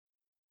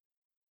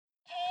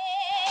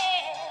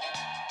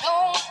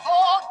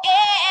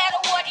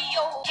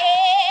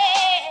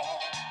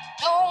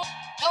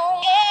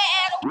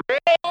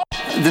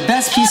The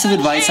best piece of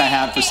advice I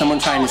have for someone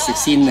trying to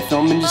succeed in the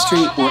film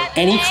industry or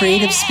any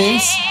creative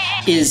space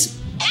is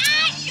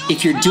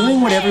if you're doing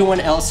what everyone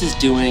else is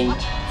doing,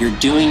 you're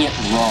doing it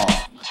wrong.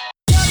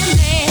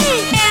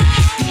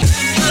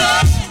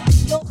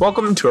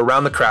 Welcome to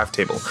Around the Craft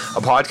Table,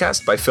 a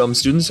podcast by film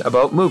students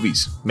about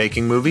movies,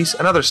 making movies,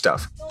 and other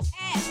stuff.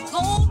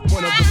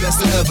 One of the best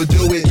to ever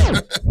do it.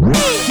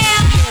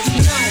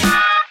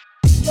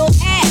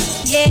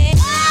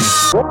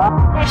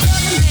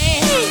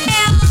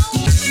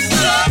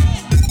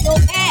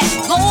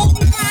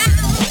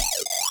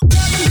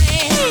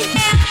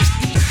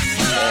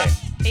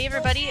 Hey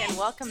everybody, and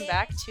welcome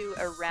back to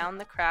Around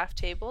the Craft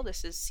Table.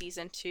 This is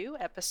season 2,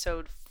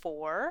 episode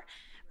 4.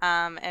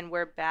 And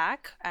we're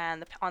back,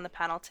 and on the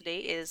panel today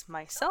is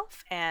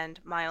myself and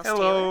Miles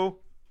Taylor.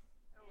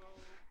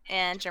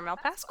 And Jermel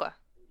Pasqua.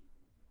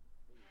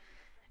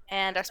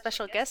 And our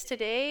special guest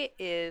today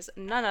is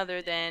none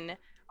other than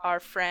our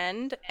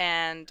friend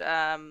and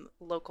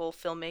local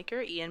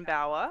filmmaker, Ian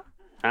Bawa.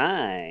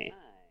 Hi.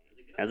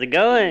 How's it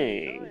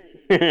going?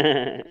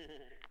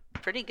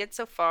 Pretty good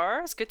so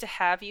far. It's good to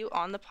have you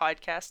on the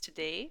podcast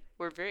today.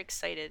 We're very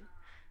excited.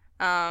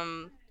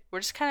 We're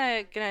just kind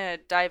of going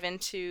to dive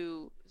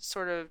into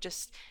sort of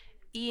just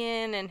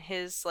Ian and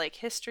his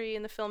history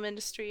in the film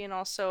industry, and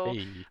also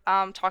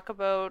talk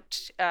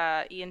about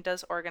Ian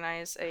does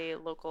organize a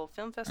local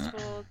film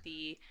festival,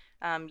 the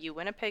U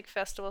Winnipeg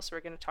Festival, so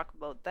we're going to talk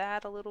about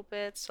that a little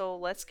bit. So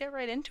let's get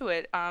right into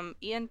it.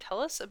 Ian, tell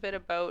us a bit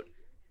about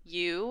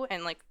you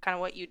and kind of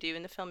what you do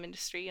in the film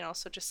industry, and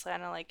also just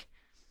kind of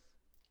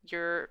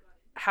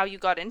how you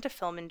got into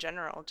film in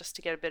general, just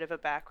to get a bit of a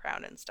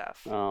background and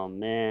stuff. Oh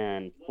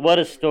man, what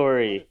a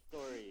story.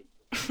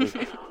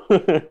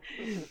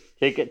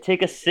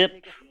 Take a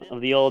sip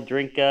of the old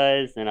drink,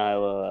 guys, and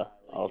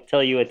I'll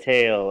tell you a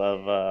tale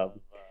of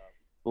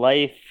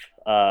life.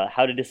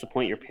 How to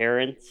disappoint your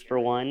parents, for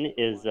one,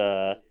 is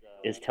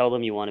tell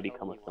them you want to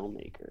become a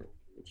filmmaker.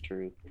 It's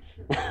true.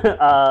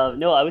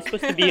 No, I was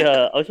supposed to be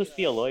a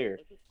lawyer,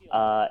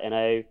 and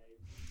I.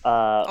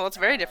 Well, it's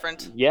very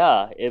different.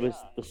 Yeah, it's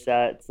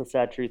the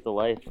sad truth of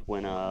life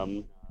when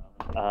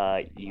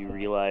you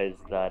realize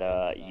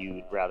that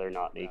you'd rather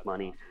not make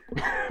money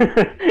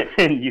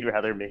and you'd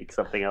rather make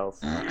something else.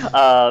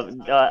 I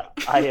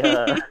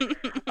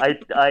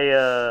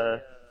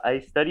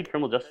studied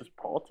criminal justice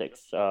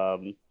politics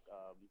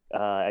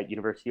at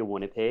University of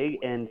Winnipeg,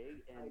 and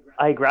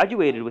I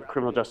graduated with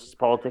criminal justice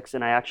politics,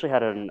 and I actually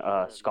had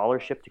a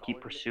scholarship to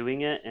keep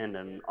pursuing it and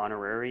an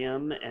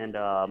honorarium, and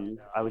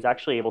I was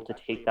actually able to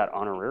take that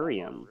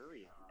honorarium,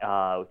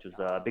 which was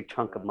a big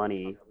chunk of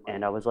money,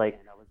 and I was like,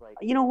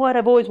 you know what,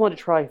 I've always wanted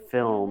to try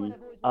film,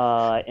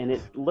 and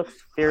it looks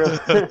fairly,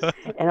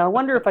 and I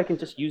wonder if I can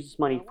just use this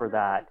money for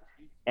that.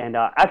 And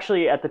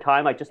actually, at the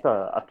time, I just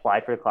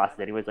applied for the classes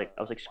anyways. I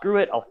was like, screw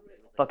it, I'll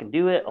fucking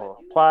do it, I'll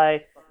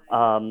apply.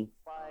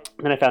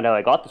 Then I found out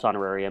I got this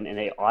honorarium, and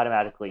they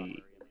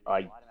automatically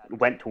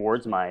went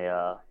towards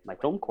my my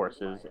film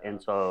courses, and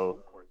so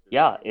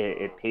yeah,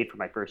 it paid for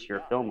my first year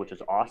of film, which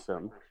was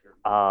awesome.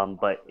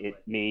 But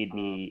it made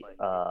me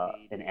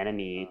an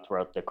enemy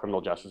throughout the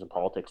criminal justice and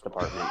politics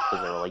department,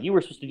 because they were like, you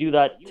were supposed to do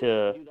that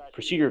to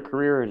pursue your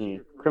career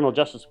in criminal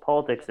justice and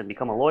politics and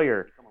become a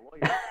lawyer.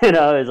 And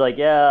I was like,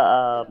 yeah,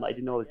 I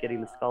didn't know I was getting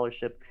the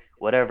scholarship,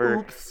 whatever.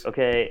 Oops.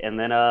 Okay, and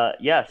then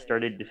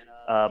started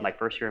my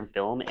first year in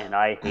film, and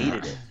I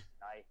hated it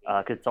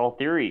because it's all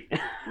theory.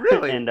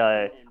 Really? And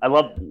I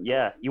love,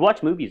 you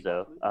watch movies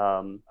though.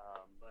 And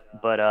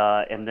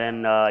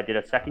then I did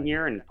a second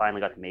year and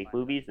finally got to make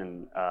movies,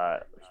 and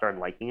started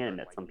liking it and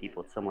met some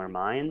people with similar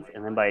minds.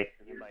 And then by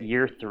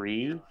year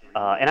 3,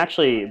 and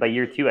actually by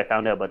year 2, I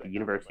found out about the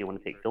University of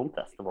Winnipeg Film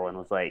Festival, and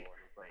was like,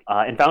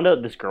 and found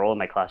out this girl in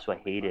my class who I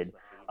hated.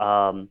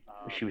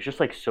 She was just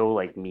so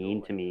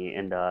mean to me,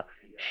 and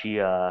she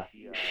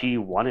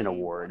won an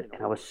award,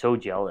 and I was so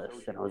jealous,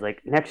 and I was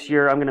like, next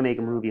year I'm gonna make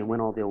a movie and win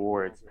all the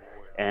awards.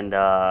 And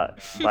by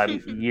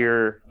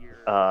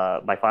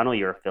my final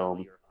year of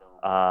film,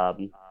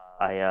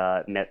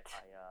 I met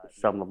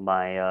some of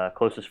my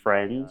closest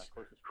friends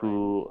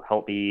who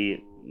helped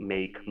me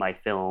make my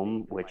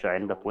film, which I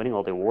ended up winning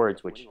all the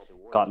awards, which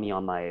got me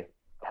on my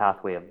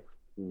pathway of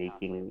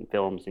making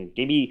films, and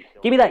gave me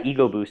that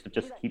ego boost of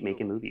just keep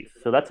making movies.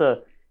 So that's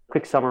a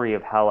quick summary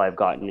of how I've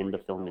gotten into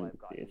film and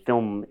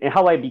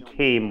how I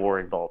became more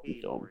involved in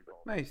film.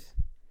 Nice.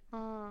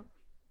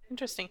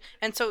 Interesting.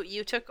 And so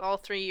you took all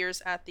 3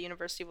 years at the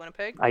University of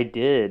Winnipeg? I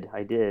did,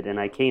 and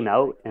I came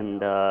out,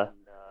 and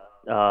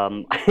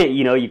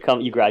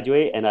you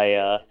graduate, and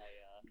I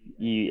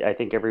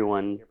think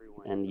everyone,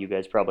 and you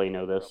guys probably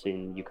know this,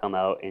 and you come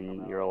out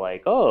and you're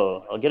like,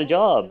 oh, I'll get a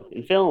job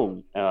in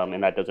film,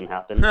 and that doesn't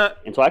happen.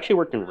 And so I actually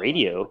worked in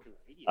radio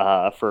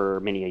for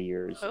many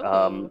years.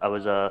 Oh.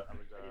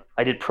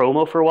 I did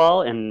promo for a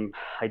while, and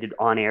I did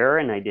on air,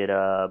 and I did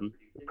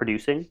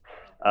producing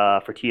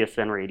for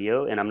TSN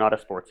radio, and I'm not a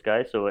sports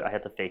guy, so I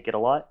had to fake it a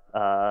lot.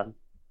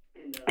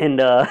 And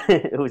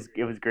it was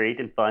great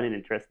and fun and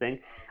interesting.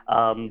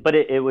 But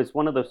it was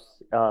one of those.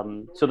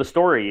 So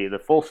the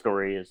full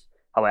story is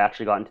how I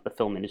actually got into the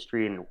film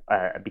industry and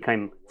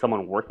became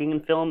someone working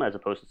in film as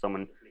opposed to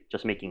someone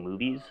just making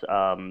movies,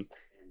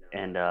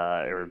 and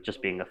or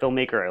just being a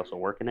filmmaker. I also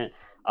work in it.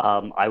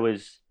 I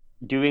was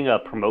doing a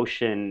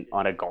promotion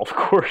on a golf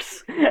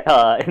course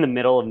in the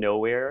middle of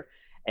nowhere,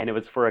 and it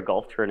was for a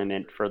golf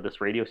tournament for this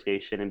radio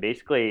station. And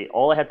basically,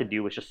 all I had to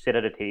do was just sit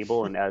at a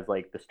table, and as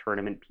like this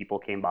tournament people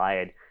came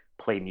by, I'd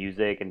play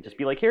music and just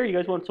be like, "Here, you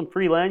guys want some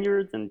free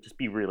lanyards?" and just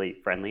be really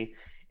friendly.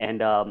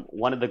 And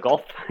one of the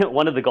golf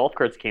one of the golf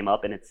carts came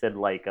up, and it said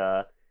like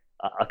a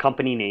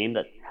company name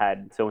that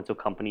had so and so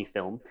company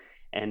film,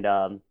 and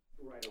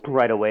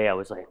right away I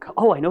was like,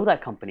 "Oh, I know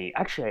that company.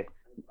 Actually,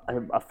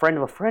 a friend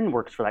of a friend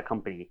works for that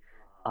company."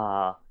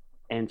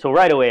 And so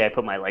right away I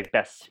put my like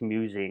best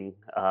smoozing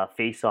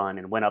face on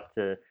and went up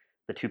to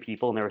the two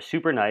people, and they were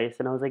super nice.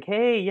 And I was like,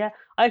 "Hey, yeah,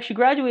 I actually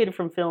graduated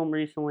from film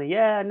recently.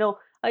 Yeah, no,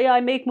 yeah,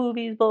 I make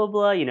movies, blah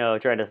blah blah."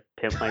 Trying to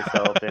pimp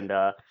myself. And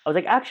I was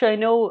like,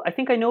 "Actually, I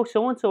think I know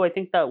so and so. I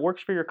think that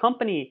works for your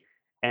company."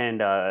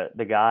 And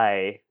the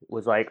guy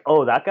was like,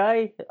 "Oh, that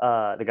guy,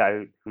 the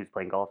guy who's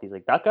playing golf." He's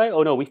like, "That guy?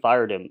 Oh no, we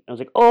fired him." And I was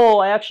like, "Oh,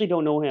 I actually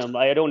don't know him.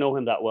 I don't know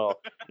him that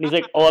well." And he's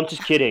like, "Oh, I'm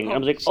just kidding." And I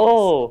was like,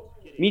 "Oh,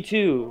 me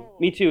too.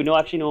 Me too. No, I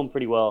actually know him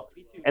pretty well."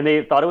 And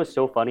they thought it was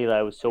so funny that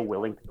I was so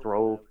willing to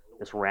throw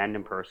this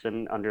random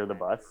person under the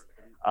bus,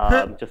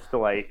 just to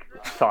like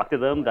talk to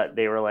them, that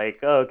they were like,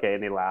 "Oh, okay,"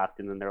 and they laughed.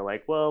 And then they're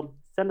like, "Well,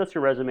 send us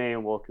your resume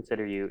and we'll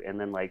consider you." And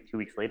then like 2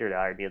 weeks later, they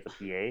hired me as a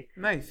PA.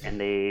 Nice.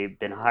 And they've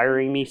been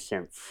hiring me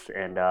since.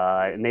 And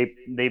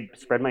they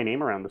spread my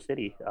name around the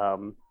city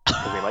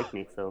because they like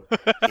me. So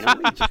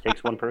it just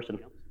takes one person.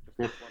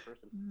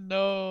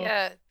 No.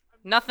 Yeah,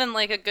 nothing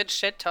like a good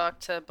shit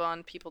talk to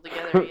bond people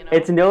together.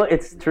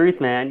 It's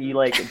truth, man. You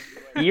like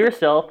be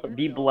yourself,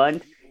 be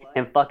blunt,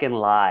 and fucking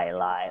lie.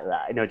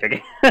 No,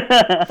 joking.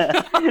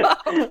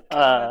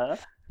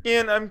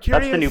 Ian, I'm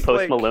curious. That's the new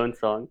Post Malone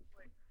song.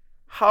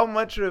 How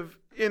much of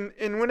in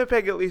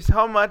Winnipeg, at least,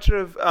 how much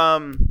of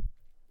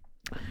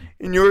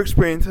in your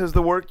experience has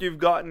the work you've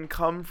gotten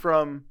come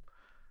from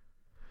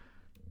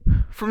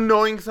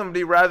knowing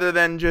somebody rather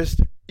than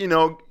just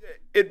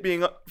it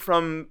being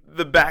from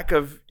the back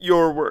of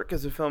your work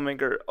as a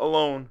filmmaker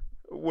alone?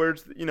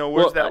 Where's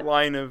that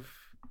line of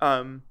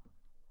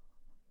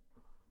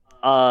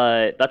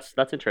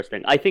That's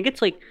interesting. I think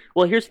it's like,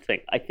 well, here's the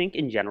thing. I think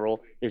in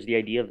general, there's the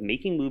idea of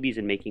making movies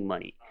and making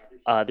money.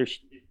 There's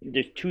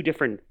two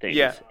different things.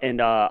 Yeah.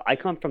 And I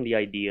come from the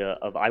idea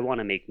of I want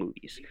to make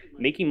movies.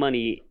 Making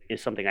money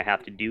is something I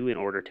have to do in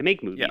order to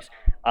make movies.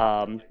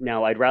 Yeah.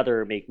 Now, I'd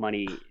rather make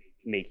money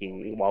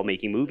while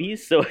making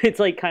movies. So it's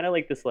like kind of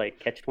like this like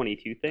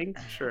catch-22 thing.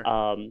 Sure.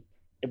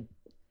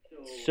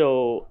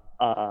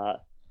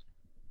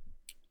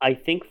 I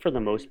think for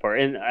the most part,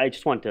 and I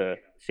just want to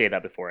say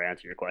that before I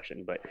answer your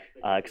question, but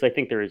because I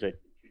think there is a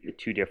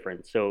two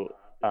different. So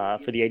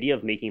for the idea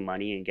of making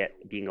money and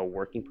being a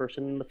working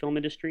person in the film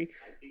industry,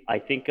 I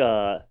think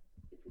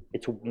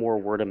it's more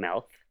word of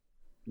mouth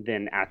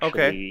than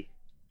actually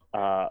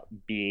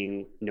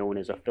being known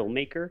as a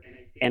filmmaker.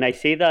 And I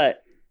say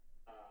that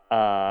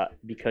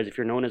because if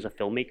you're known as a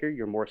filmmaker,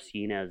 you're more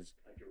seen as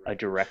a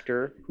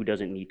director who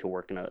doesn't need to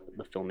work in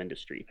the film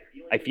industry.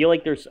 I feel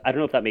like I don't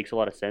know if that makes a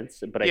lot of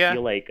sense, but I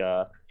feel like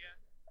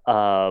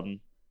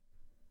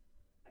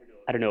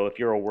I don't know, if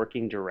you're a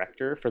working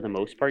director, for the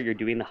most part, you're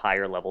doing the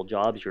higher level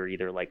jobs. You're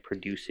either like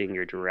producing,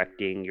 you're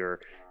directing, you're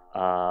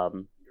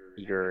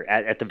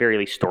at the very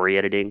least story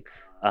editing.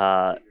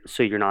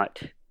 So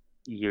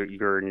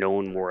you're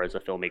known more as a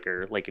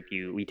filmmaker. Like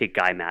we take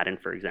Guy Madden,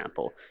 for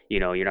example,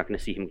 you're not going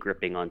to see him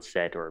gripping on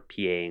set or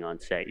PAing on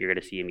set. You're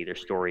going to see him either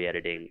story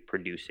editing,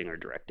 producing, or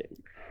directing.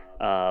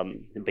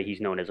 But he's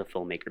known as a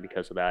filmmaker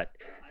because of that.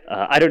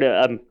 I don't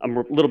know. I'm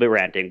a little bit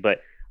ranting,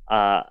 but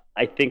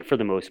I think for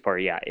the most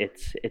part, yeah,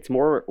 it's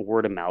more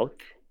word of mouth,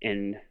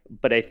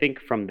 but I think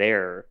from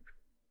there,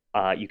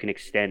 you can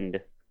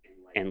extend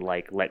and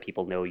like let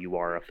people know you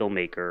are a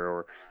filmmaker,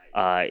 or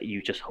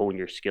you just hone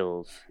your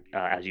skills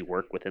as you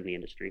work within the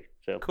industry.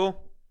 So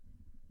cool.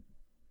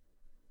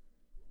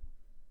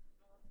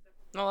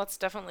 Well, that's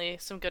definitely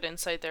some good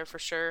insight there for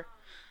sure.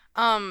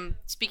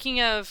 Speaking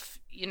of,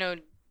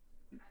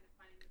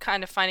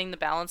 kind of finding the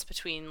balance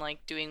between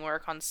like doing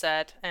work on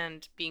set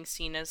and being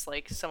seen as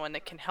like someone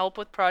that can help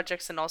with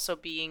projects, and also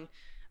being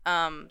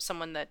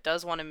someone that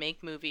does want to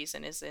make movies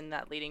and is in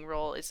that leading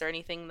role, is there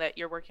anything that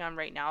you're working on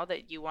right now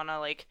that you want to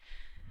like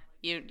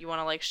you want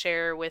to like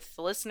share with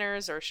the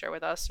listeners, or share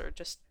with us, or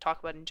just talk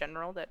about in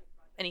general, that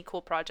any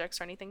cool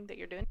projects or anything that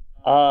you're doing?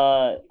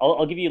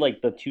 I'll give you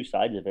like the two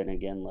sides of it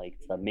again, like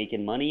the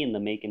making money and the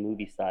making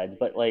movie side.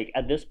 But like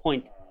at this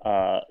point,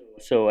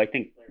 so I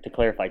think to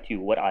clarify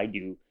too, what I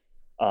do.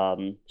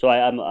 So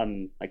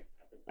I'm like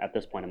at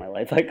this point in my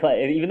life, like,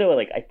 even though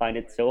like I find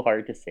it so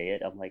hard to say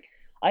it, I'm like,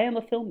 I am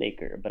a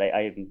filmmaker, but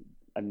I'm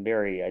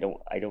very, I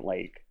don't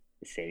like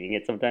saying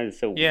it sometimes. It's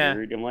so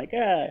weird. I'm like,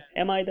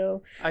 am I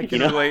though? I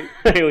can relate.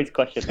 I always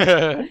question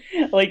that.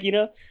 Like,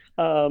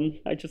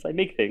 I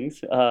make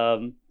things.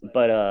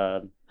 But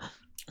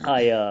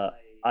I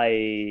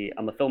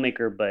I'm a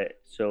filmmaker, but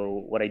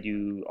so what I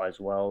do as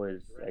well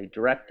is I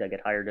direct. I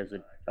get hired as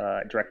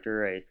a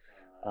director.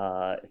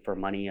 For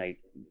money, I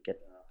get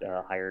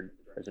hired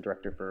as a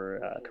director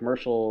for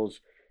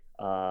commercials,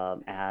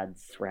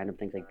 ads, random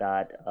things like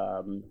that.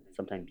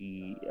 Sometimes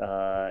be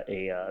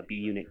a B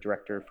unit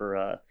director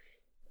for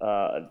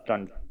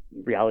done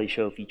reality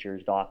show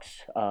features,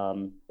 docs.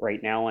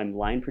 Right now, I'm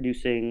line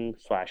producing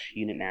 /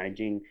 unit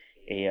managing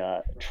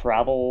a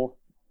travel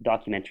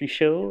documentary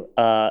show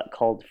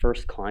called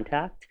First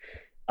Contact,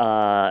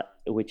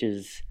 which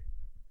is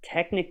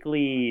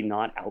technically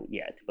not out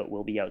yet, but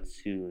will be out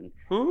soon.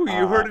 Ooh,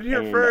 you heard it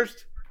here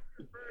first.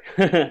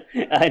 And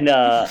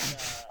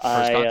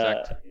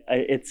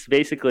it's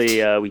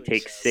basically we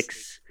take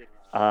 6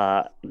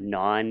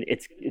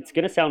 it's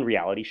gonna sound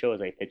reality show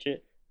as I pitch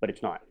it, but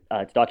it's not.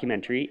 It's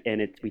documentary,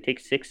 and we take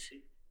 6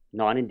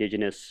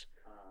 non-Indigenous,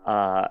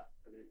 I'm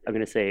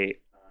gonna say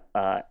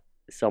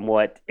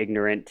somewhat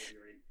ignorant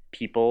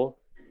people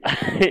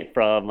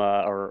from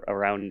or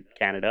around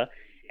Canada,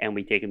 and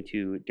we take them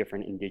to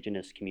different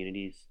Indigenous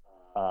communities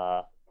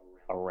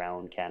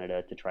around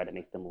Canada to try to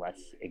make them less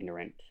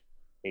ignorant,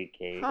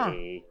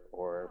 aka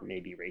or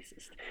maybe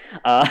racist.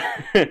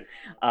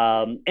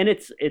 And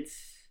it's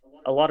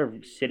a lot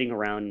of sitting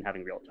around and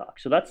having real talk.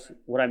 So that's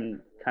what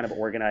I'm kind of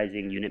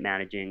organizing, unit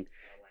managing,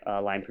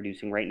 line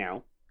producing right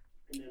now.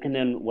 And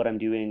then what I'm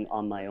doing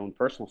on my own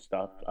personal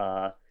stuff,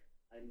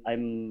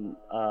 I'm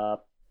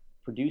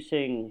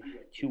producing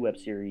 2 web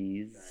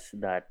series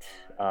that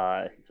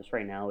just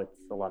right now it's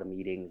a lot of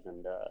meetings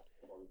and a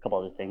couple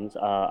other things.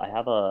 I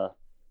have a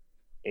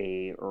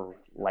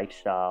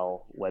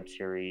lifestyle web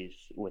series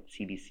with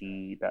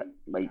CBC that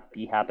might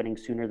be happening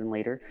sooner than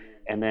later.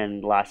 And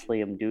then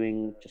lastly, I'm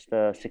doing just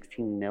a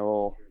 16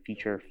 mil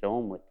feature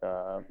film with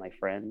my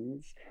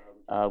friends,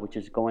 which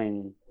is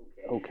going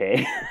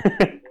okay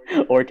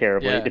or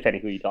terribly,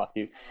 depending who you talk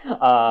to.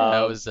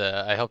 That was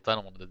I helped out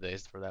on one of the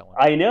days for that one.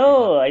 I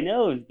know. It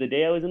was the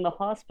day I was in the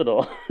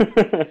hospital.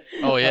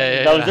 Oh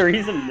yeah. That was the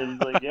reason. It was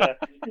like,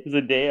 it was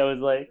the day I was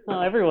like, oh,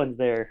 everyone's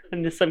there.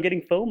 I'm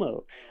getting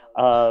FOMO.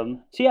 So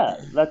yeah,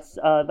 that's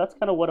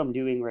kind of what I'm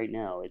doing right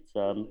now. It's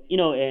and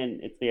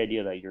it's the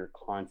idea that you're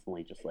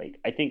constantly just like,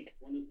 I think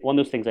one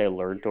of those things I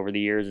learned over the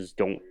years is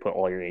don't put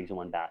all your eggs in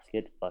one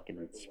basket.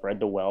 Fucking spread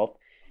the wealth.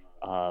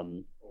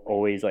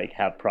 Always like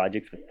have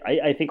projects with,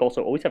 I think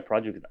also always have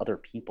projects with other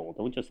people.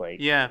 Don't just like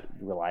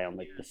rely on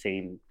like the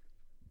same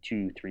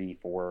 2, 3,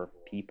 4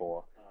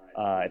 people.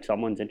 If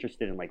someone's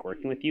interested in like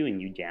working with you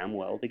and you jam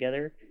well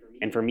together,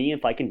 and for me,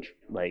 if I can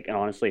like, and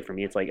honestly for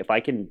me it's like if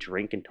I can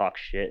drink and talk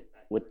shit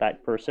with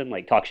that person,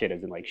 like talk shit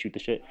as in like shoot the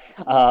shit,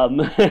 I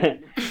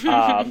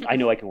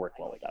know I can work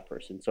well with that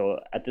person. So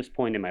at this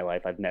point in my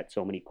life, I've met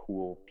so many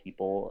cool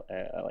people.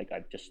 Like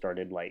I've just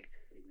started like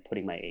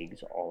putting my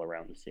eggs all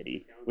around the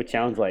city, which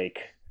sounds like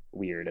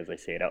weird as I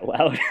say it out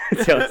loud. It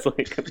sounds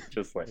like I'm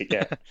just like,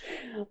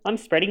 I'm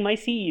spreading my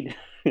seed.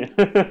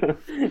 I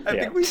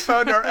think we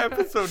found our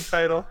episode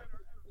title.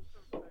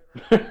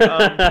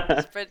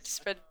 Spread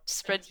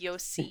your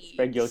seeds.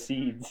 Spread your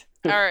seeds.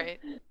 All right.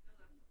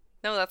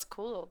 No, that's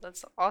cool.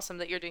 That's awesome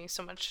that you're doing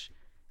so much,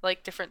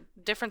 like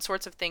different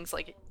sorts of things.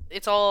 Like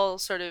it's all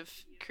sort of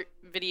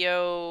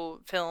video,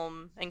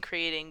 film, and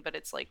creating, but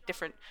it's like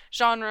different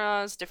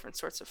genres, different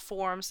sorts of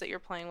forms that you're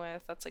playing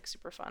with. That's like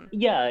super fun.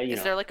 Yeah.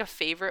 Is there like a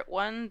favorite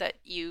one that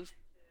you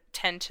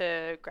tend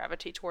to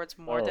gravitate towards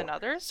more than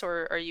others,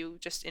 or are you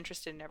just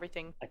interested in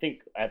everything? I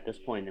think at this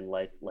point in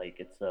life, like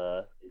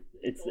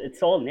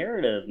it's all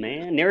narrative,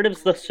 man.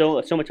 Narrative's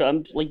so much.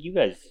 I'm like you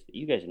guys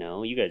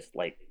know. You guys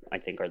like I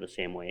think are the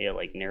same way.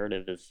 Like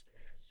narrative is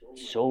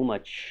so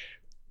much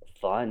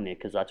fun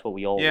because that's what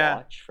we all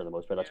watch for the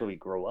most part. That's what we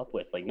grow up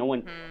with. Like no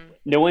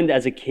one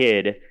as a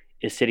kid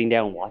is sitting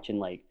down watching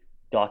like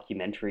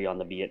documentary on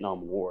the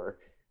Vietnam War.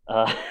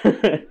 Like,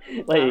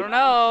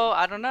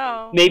 I don't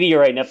know. Maybe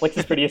you're right. Netflix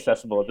is pretty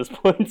accessible at this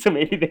point, so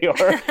maybe they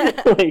are.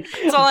 Like,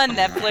 it's all on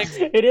Netflix.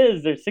 It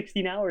is. There's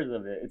 16 hours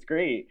of it. It's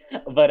great.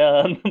 But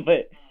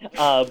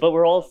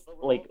we're all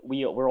like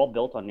we're all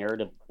built on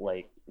narrative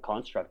like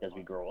construct as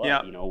we grow up.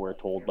 Yeah. You know, we're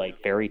told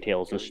like fairy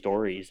tales and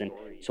stories, and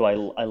so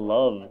I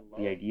love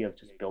the idea of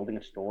just building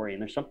a story.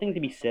 And there's something to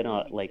be said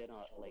on like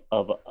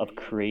of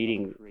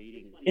creating.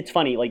 It's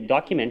funny, like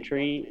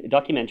documentary.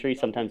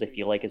 Sometimes I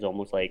feel like is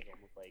almost like.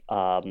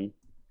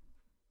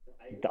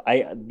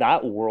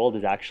 That world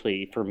is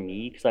actually for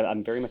me because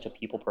I'm very much a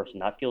people person.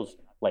 That feels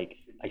like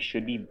I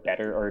should be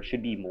better or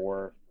should be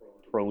more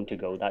prone to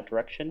go that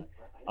direction.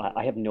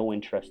 I have no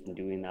interest in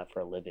doing that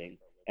for a living,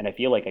 and I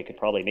feel like I could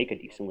probably make a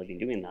decent living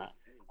doing that.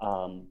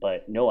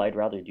 But no, I'd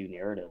rather do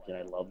narratives, and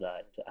I love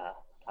that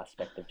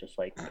aspect of just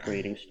like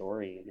creating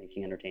story and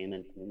making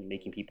entertainment and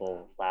making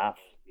people laugh.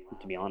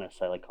 To be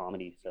honest, I like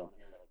comedy, so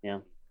yeah.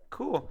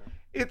 Cool.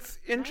 It's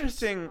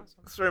interesting,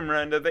 sorry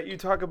Miranda, that you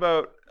talk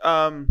about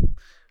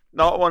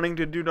not wanting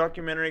to do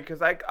documentary because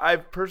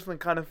I've personally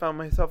kind of found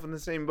myself in the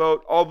same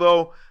boat.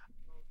 Although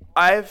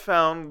I've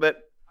found that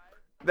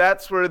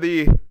that's where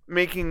the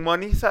making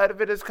money side of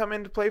it has come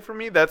into play for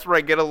me. That's where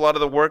I get a lot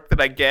of the work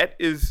that I get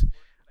is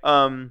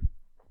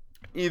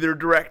either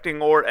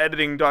directing or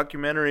editing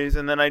documentaries,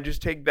 and then I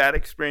just take that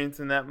experience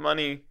and that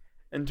money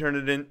and turn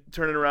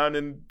it around,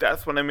 and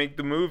that's when I make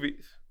the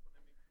movies.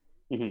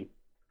 Mm-hmm.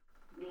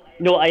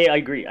 No, I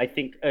agree. I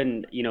think,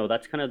 and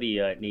that's kind of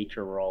the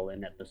nature we're all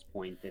in at this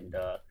point, and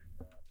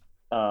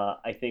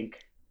I think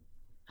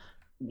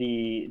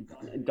the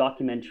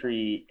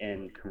documentary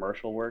and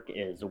commercial work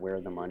is where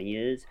the money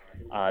is.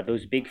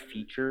 Those big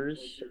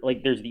features,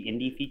 like there's the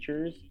indie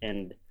features,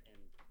 and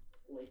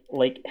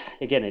like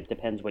again, it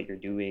depends what you're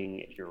doing.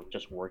 If you're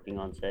just working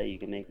on set, you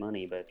can make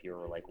money, but if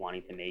you're like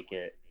wanting to make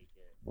it,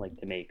 like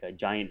to make a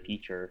giant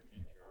feature,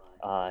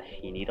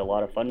 you need a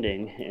lot of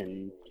funding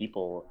and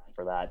people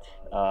for that.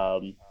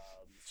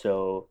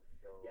 So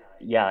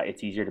yeah,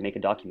 it's easier to make a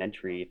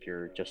documentary if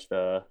you're just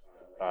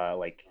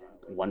like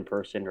one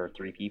person or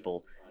three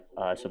people.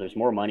 So there's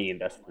more money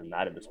invested in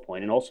that at this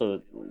point, and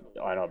also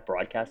on a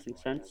broadcasting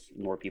sense,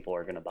 more people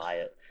are going to buy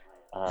it.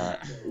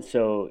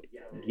 So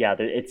yeah,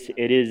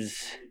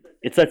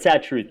 it's that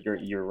sad truth.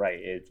 You're right.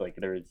 It's like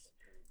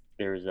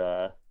there's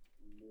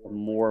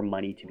more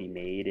money to be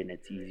made, and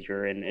it's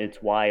easier, and it's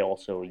why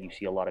also you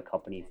see a lot of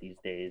companies these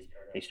days,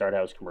 they start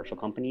out as commercial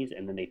companies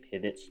and then they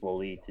pivot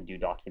slowly to do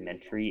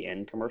documentary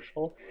and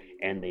commercial,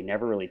 and they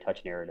never really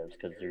touch narratives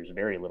because there's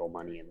very little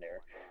money in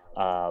there.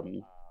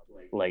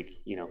 Like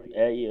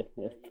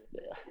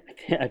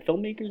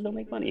filmmakers don't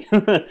make money.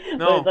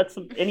 No. That's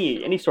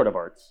any sort of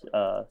arts.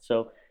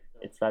 So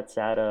it's that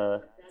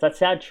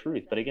sad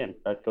truth. But again,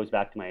 that goes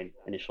back to my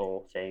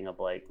initial saying of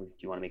like, do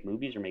you want to make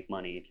movies or make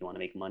money? If you want to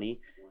make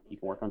money, you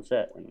can work on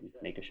set and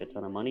make a shit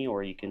ton of money,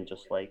 or you can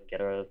just like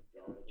get a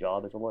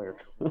job as a lawyer.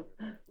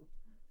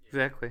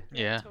 Exactly.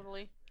 Yeah.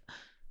 Totally.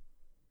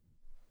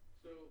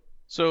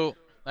 So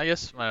I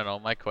guess I don't know.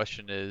 My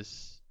question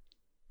is,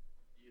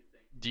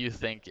 do you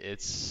think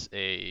it's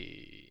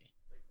a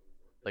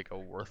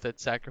worth it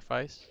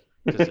sacrifice?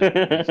 Because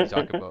you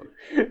talk about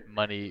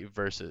money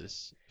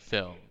versus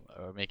film,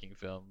 or making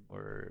film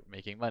or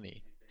making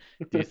money.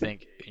 Do you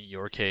think in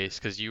your case,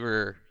 because you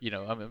were,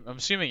 I'm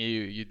assuming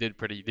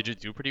did you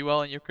do pretty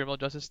well in your criminal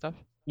justice stuff?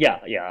 Yeah.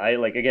 I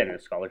like, again, a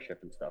scholarship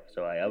and stuff.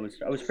 So I was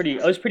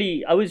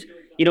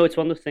it's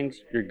one of those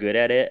things, you're good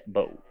at it,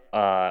 but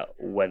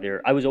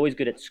whether I was always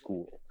good at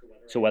school.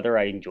 So whether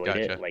I enjoyed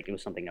Gotcha. it, like it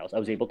was something else. I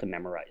was able to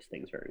memorize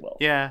things very well.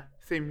 Yeah,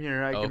 same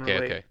here. I can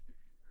relate.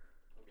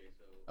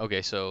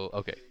 Okay. So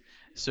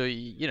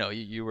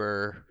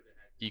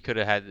you could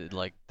have had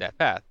like that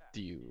path.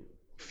 Do you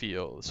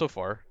feel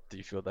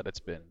that it's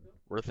been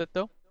worth it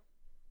though?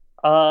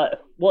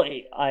 Well,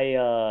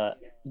 I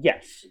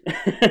yes,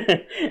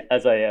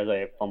 as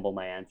I fumble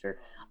my answer.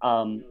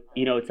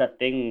 It's that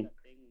thing.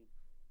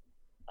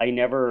 I've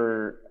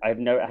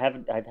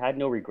had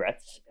no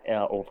regrets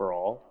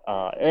overall.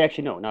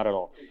 Actually, no, not at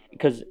all.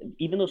 Because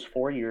even those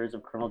 4 years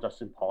of criminal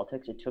justice and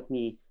politics, it took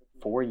me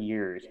 4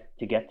 years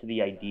to get to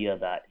the idea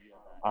that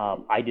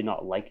I did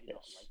not like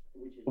this,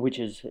 which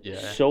is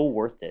so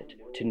worth it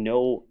to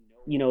know.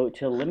 To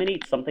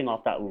eliminate something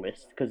off that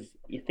list, because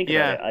you think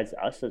about it,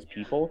 as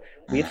people,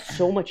 we have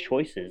so much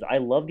choices. I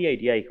love the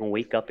idea I can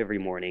wake up every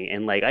morning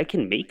and like I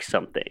can make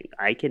something.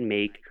 I can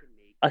make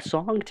a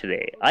song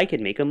today. I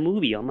can make a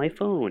movie on my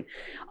phone.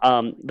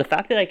 The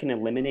fact that I can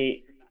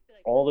eliminate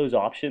all those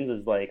options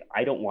is like,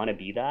 I don't want to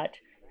be that,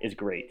 is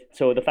great.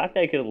 So the fact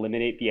that I could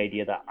eliminate the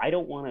idea that I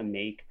don't want to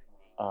make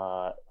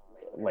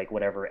like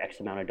whatever X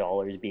amount of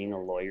dollars being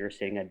a lawyer,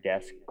 sitting at a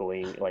desk,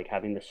 going like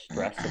having the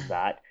stress of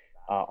that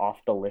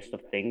off the list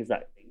of things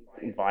that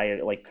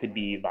could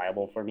be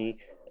viable for me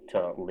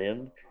to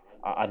live.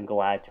 I'm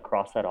glad to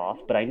cross that off,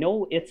 but I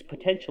know it's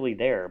potentially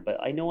there, but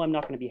I know I'm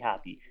not going to be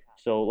happy.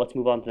 So let's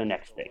move on to the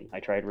next thing.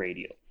 I tried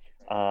radio.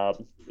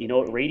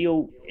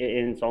 Radio,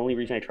 and it's the only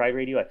reason I tried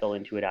radio. I fell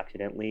into it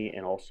accidentally,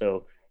 and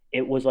also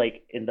it was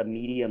like in the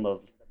medium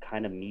of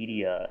kind of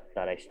media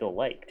that I still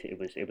liked. It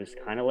was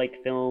kind of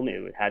like film.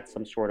 It had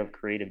some sort of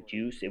creative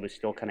juice. It was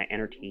still kind of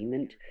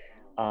entertainment.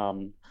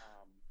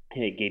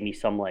 And it gave me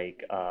some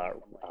like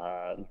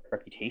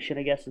reputation,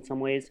 I guess, in some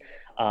ways.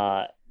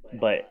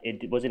 But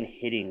it wasn't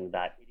hitting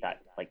that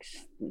like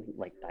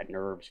that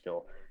nerve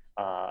still.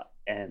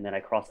 And then I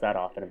crossed that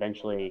off, and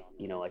eventually,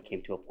 I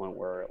came to a point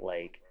where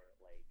like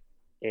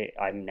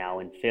I'm now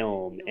in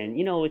film, and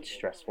it's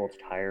stressful, it's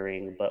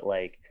tiring, but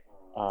like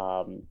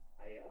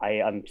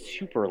I'm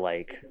super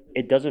like,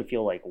 it doesn't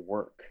feel like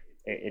work.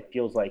 It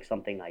feels like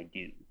something I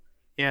do.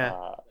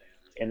 Yeah.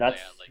 And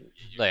that's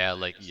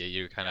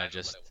you're kind of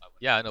just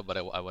I know, but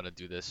I want to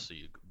do this, so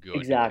you go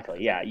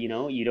exactly. Yeah, you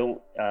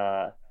don't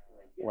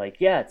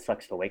it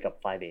sucks to wake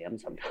up 5 a.m.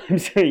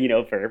 sometimes,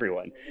 for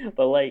everyone,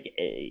 but like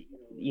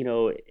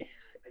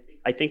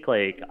I think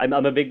like I'm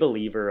a big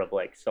believer of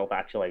like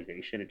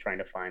self-actualization and trying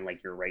to find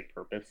like your right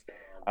purpose,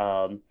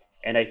 and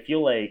I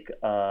feel like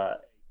I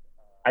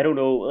don't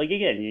know, like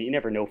again, you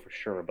never know for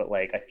sure, but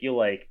like I feel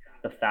like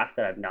the fact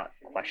that I'm not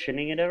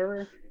questioning it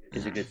ever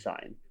is a good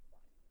sign.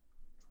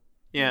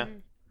 Yeah.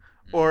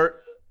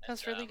 Or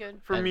That's really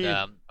good. for me,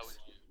 I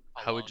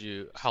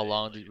how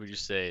long would you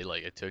say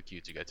like it took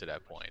you to get to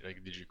that point?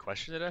 Like, did you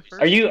question it at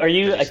first? Are you?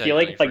 'Cause I said feel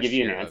like your if I first give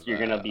you an year answer, of, you're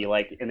gonna be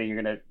like, and then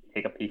you're gonna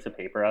take a piece of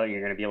paper out. And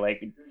you're gonna be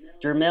like,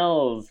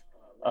 Jermel's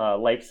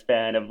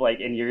lifespan of like,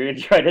 and you're gonna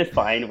try to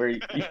find where you're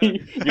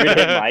gonna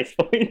hit my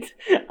point.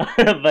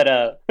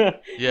 But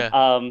yeah.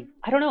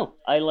 I don't know.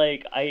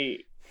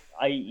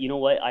 You know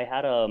what? I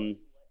had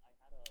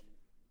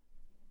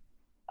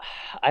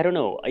I don't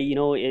know.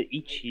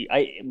 Each year,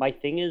 my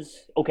thing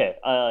is okay.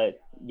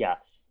 Yeah.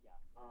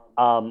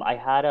 I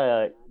had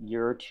a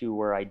year or two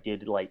where I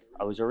did like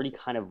I was already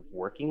kind of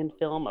working in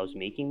film. I was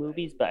making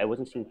movies, but I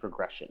wasn't seeing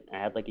progression. I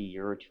had like a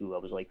year or two. I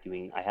was like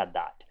doing. I had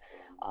that,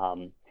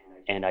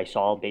 and I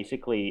saw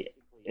basically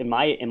in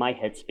my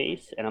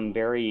headspace, and I'm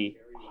very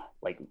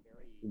like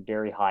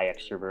very high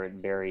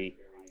extrovert. Very,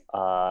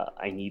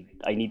 I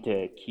need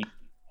to keep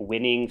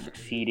winning,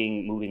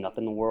 succeeding, moving up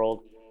in the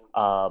world.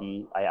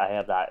 I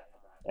have that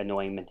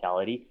annoying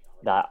mentality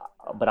that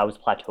but I was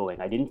plateauing.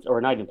 I didn't,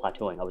 or not even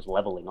plateauing. I was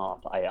leveling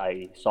off.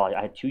 I saw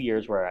I had 2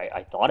 years where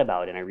I thought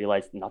about it and I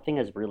realized nothing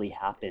has really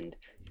happened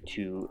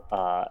to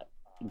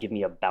give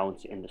me a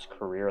bounce in this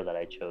career that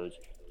I chose.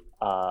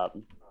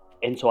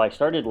 And so I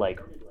started like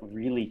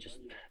really just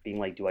being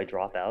like, do I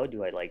drop out?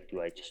 Do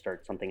I just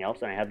start something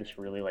else? And I had this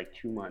really like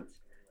 2 months,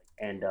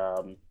 and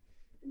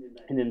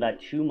in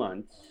that 2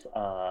 months,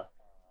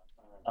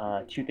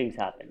 two things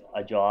happened.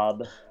 I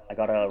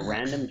got a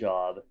random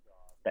job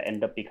that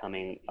ended up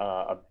becoming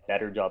a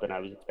better job than I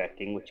was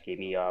expecting, which gave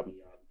me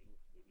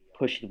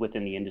pushed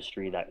within the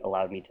industry that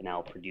allowed me to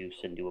now produce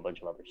and do a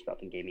bunch of other stuff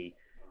and gave me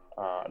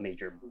a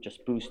major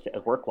just boost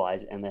work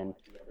wise. And then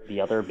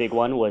the other big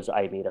one was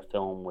I made a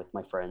film with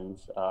my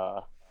friends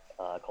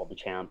called The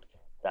Champ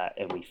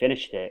and we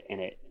finished it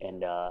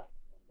and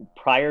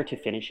prior to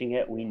finishing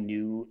it, we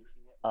knew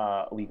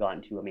we got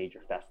into a major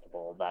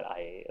festival that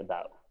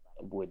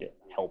would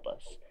help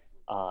us.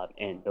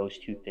 And those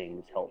two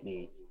things helped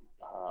me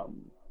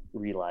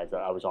realize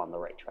that I was on the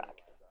right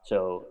track.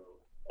 So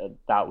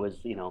that was,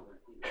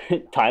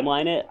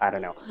 timeline it. I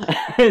don't know.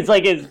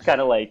 It's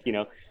kind of like,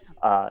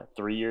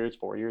 3 years,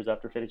 4 years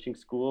after finishing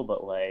school,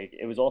 but like,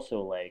 it was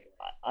also like,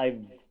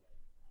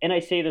 and I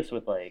say this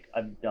with like,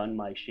 I've done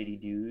my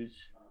shitty dues,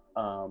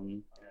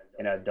 and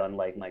I've done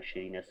like my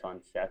shittiness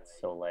on sets.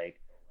 So like,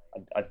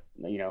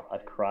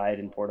 I've cried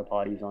in porta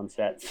potties on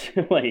sets.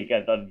 Like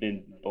I've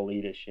been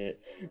bullied as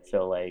shit.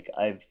 So like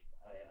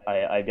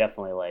I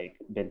definitely like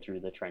been through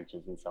the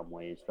trenches in some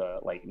ways to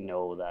like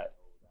know that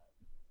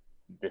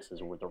this is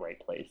the right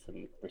place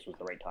and this was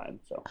the right time.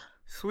 So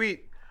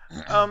sweet.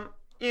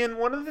 Ian,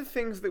 one of the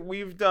things that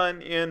we've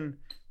done in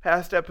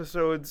past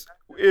episodes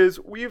is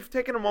we've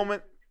taken a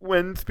moment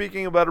when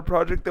speaking about a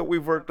project that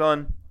we've worked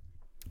on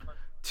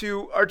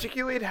to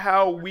articulate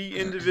how we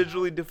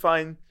individually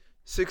define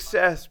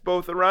success,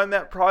 both around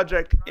that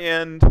project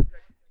and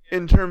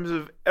in terms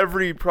of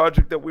every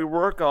project that we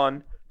work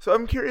on. So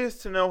I'm curious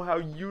to know how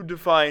you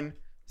define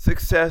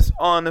success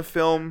on a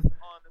film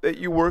that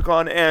you work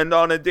on and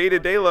on a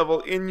day-to-day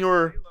level in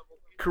your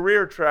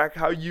career track,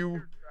 how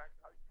you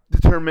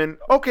determine,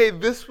 okay,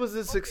 this was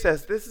a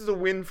success. This is a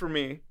win for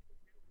me.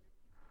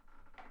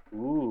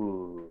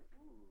 Ooh,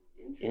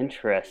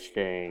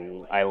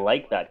 interesting. I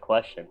like that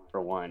question,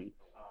 for one.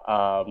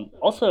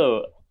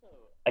 Also,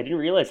 I didn't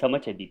realize how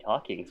much I'd be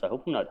talking, so I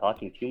hope I'm not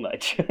talking too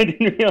much. I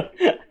didn't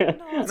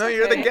realize. No,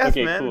 you're the guest,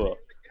 okay, man. Cool.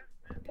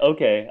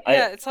 Okay.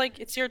 Yeah, it's like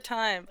it's your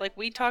time. Like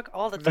we talk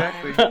all the time.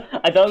 Exactly.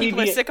 I thought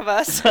People are sick of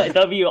us. I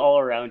thought we'd be all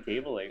around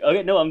tabling.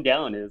 Okay, no, I'm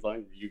down as long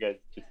as you guys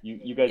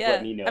you guys Yeah,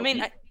 let me know. I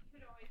mean,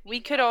 we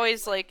could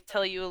always like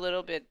tell you a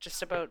little bit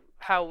just about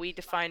how we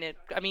define it.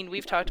 I mean,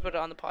 we've talked about it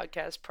on the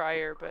podcast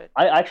prior, but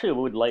I actually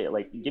would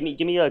like give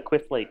me a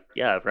quick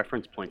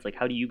reference points. Like,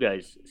 how do you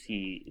guys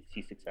see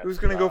success? Who's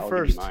gonna go I'll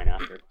first? Give you mine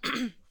after.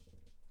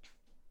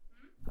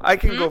 I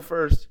can go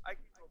first.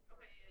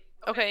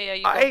 okay, yeah,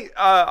 you go.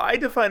 I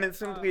define it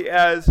simply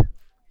as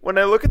when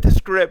I look at the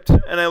script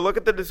and I look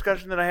at the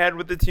discussion that I had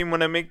with the team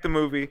when I make the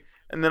movie,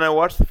 and then I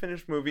watch the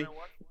finished movie,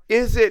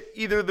 is it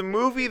either the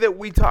movie that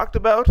we talked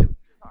about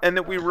and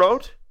that we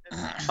wrote,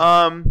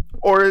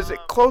 or is it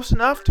close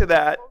enough to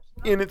that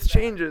in its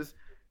changes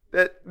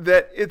that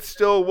it's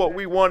still what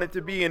we want it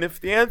to be? And if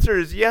the answer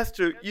is yes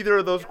to either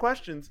of those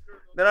questions,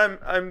 then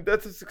I'm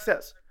that's a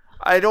success.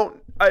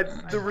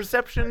 The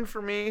reception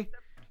for me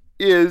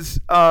is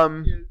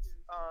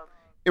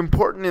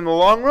important in the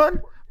long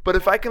run, but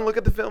if I can look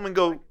at the film and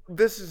go,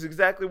 this is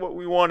exactly what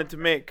we wanted to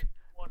make,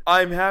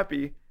 I'm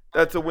happy.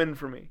 That's a win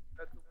for me.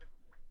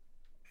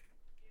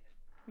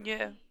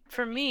 Yeah,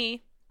 for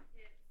me,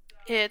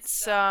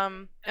 it's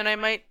and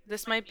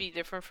this might be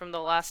different from the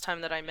last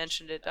time that I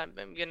mentioned it.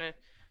 I'm gonna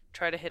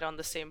try to hit on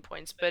the same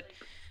points, but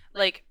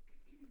like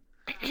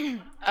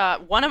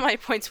one of my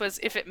points was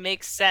if it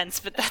makes sense,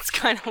 but that's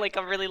kind of like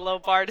a really low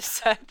bar to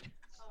set.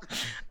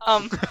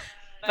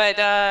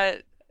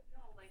 But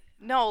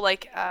no,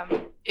 like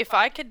if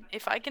I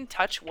can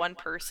touch one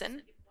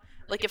person,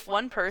 like if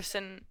one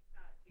person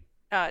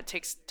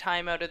takes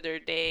time out of their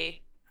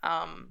day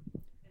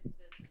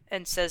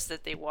and says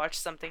that they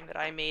watched something that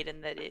I made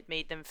and that it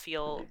made them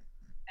feel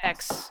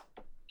X,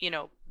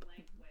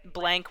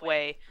 blank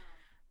way,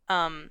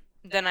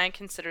 then I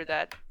consider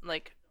that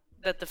like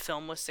that the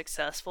film was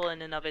successful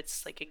in and of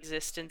its like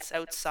existence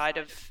outside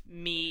of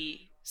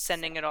me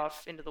sending it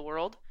off into the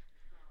world.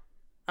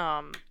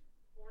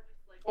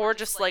 Or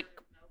just like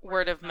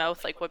word of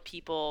mouth, like what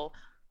people,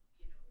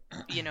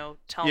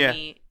 tell Yeah.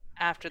 me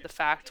after the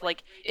fact.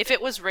 Like if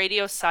it was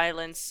radio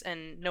silence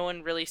and no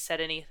one really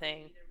said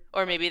anything,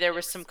 or maybe there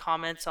was some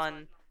comments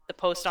on the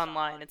post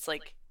online, it's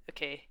like,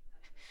 okay,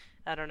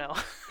 I don't know.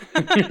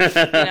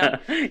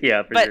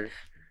 Yeah, for But sure.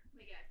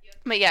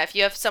 But yeah, if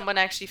you have someone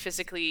actually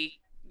physically,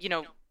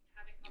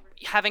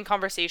 having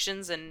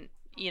conversations and,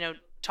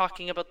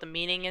 talking about the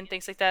meaning and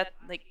things like that,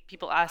 like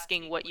people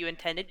asking what you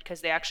intended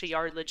because they actually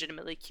are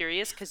legitimately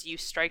curious because you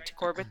strike to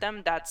chord with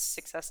them, that's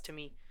success to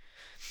me.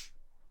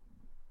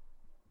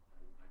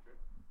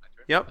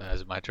 Yep.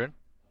 Is it my turn?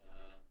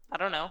 I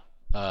don't know.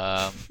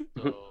 Um,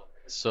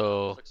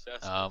 so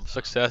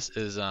success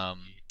is to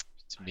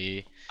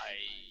me.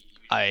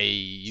 I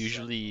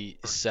usually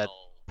set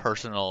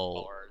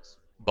personal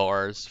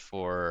bars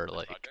for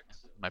like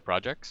my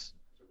projects.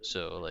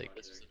 So like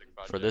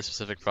for this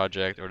specific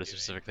project or this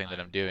specific thing that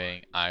I'm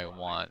doing, I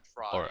want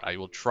or I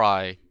will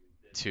try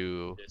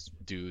to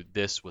do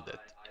this with it.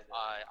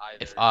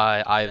 If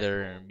I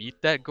either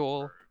meet that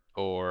goal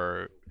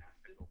or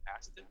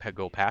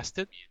go past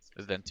it,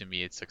 then to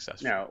me it's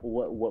successful. Now,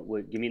 what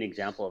would give me an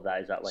example of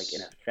that? Is that like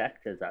an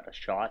effect? Is that a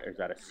shot? Or is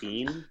that a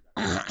scene?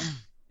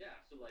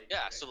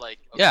 Yeah,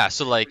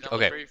 so like,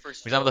 okay, for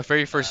example, the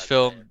very first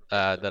film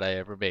that I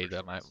ever made,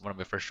 one of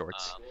my first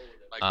shorts,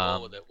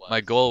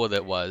 my goal with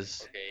it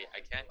was,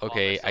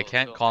 okay, I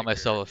can't call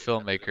myself a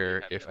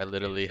filmmaker if I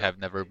literally have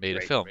never made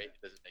a film,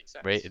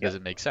 right? It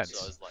doesn't make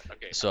sense.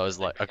 So I was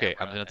like, okay,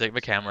 I'm gonna take my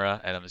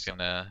camera and I'm just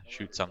gonna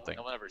shoot something.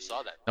 No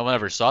one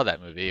ever saw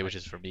that movie, which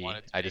is for me.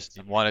 I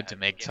just wanted to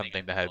make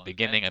something that had a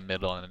beginning, a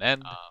middle, and an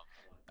end.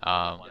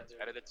 I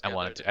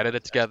wanted to edit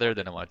it together,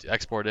 then I wanted to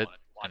export it,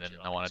 and then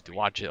I wanted to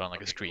watch it on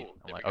like a screen.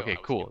 I'm like, okay,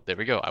 cool, there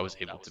we go. I was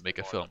able to make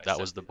a film. That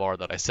was the bar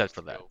that I set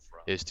for that,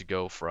 is to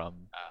go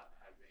from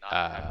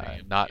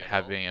not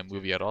having a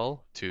movie at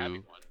all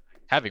to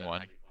having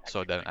one,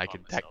 so that I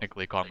can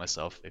technically call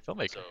myself a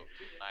filmmaker.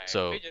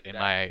 So in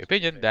my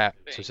opinion, that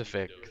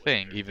specific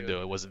thing, even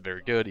though it wasn't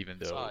very good, even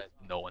though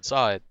no one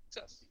saw it,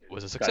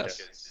 was a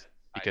success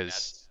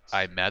because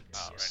I met,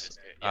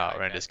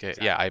 or in this case,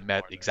 yeah, I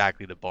met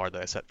exactly the bar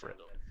that I set for it.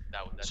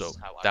 So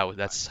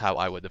that's how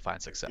I would define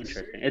success.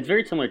 Interesting. It's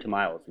very similar to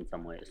Miles in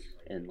some ways,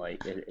 and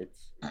like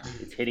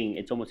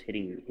it's almost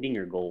hitting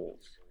your goals.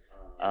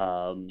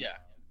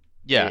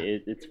 Yeah.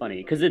 It's funny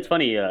because it's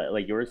funny.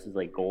 Like yours is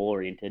like goal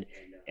oriented,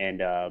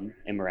 and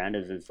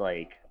Miranda's is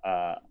like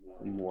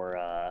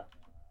more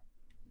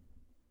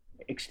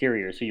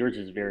exterior. So yours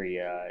is very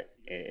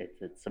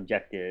it's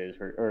subjective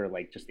or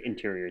like just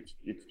interior.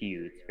 It's to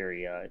you. It's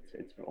very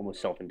it's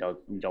almost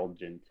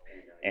self-indulgent,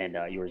 and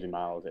yours and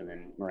Miles, and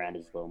then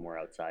Miranda's a little more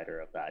outsider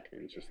of that,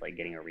 and it's just like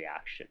getting a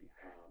reaction.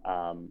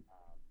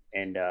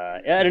 And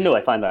I don't know.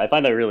 I find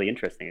that really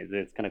interesting.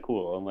 It's kind of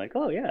cool. I'm like,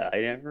 oh yeah, I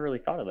never really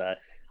thought of that.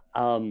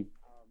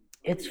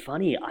 It's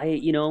funny. I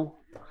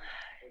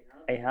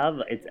have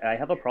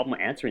a problem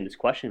answering this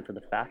question for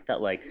the fact that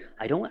like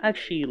I don't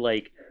actually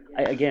like.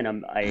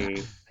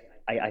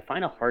 I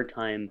find a hard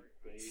time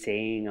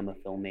saying I'm a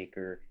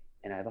filmmaker,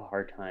 and I have a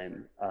hard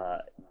time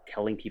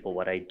telling people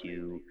what I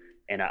do.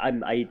 And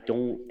I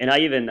don't. And I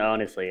even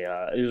honestly,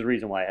 there's a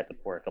reason why I had to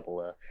pour a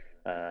couple of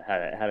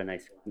had a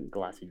nice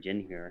glass of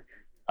gin here.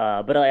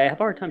 But I have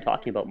a hard time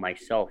talking about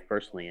myself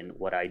personally and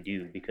what I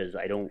do because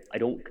I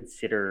don't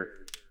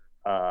consider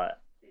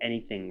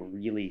anything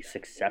really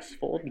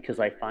successful because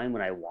I find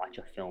when I watch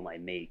a film I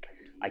make,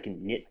 I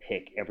can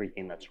nitpick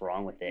everything that's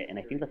wrong with it, and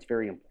I think that's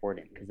very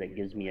important because it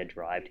gives me a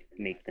drive to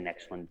make the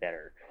next one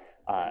better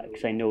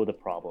because I know the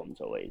problems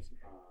always.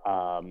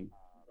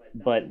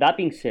 But that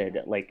being said,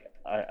 like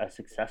a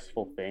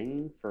successful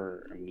thing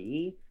for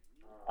me,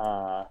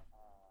 I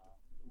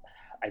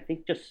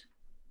think just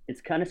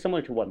it's kind of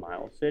similar to what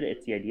Miles said.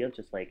 It's the idea of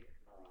just like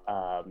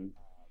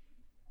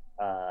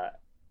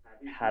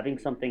having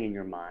something in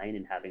your mind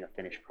and having a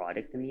finished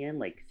product in the end.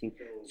 Like,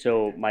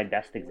 so my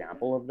best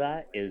example of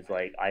that is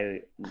like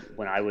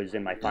when I was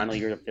in my final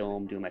year of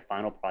film doing my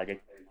final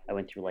project, I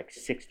went through like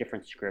 6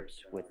 different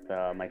scripts with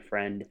my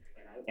friend,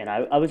 and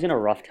I was in a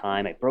rough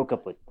time. I broke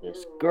up with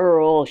this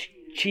girl. She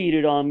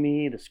cheated on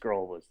me. This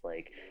girl was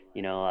like,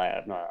 I'm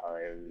not.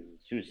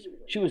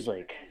 She was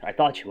like, I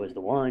thought she was the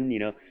one,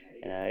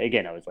 And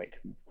again, I was like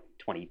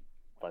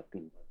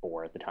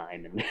 24 at the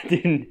time and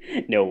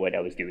didn't know what I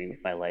was doing with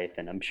my life.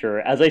 And I'm sure,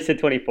 as I said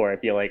 24, I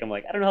feel like I'm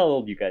like, I don't know how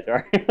old you guys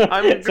are.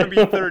 I'm gonna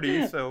be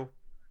 30, so.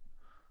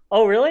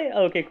 Oh really?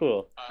 Okay,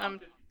 cool. I'm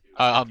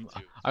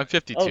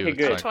 52. Okay,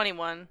 good. I'm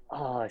 21.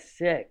 Oh,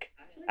 sick.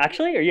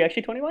 Actually, are you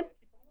actually 21?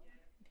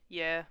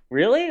 Yeah.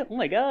 Really? Oh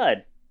my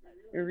god.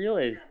 You're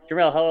really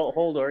Jarrell, how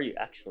old are you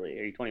actually?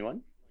 Are you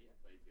 21?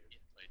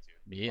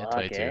 Me at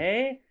 22.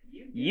 Okay.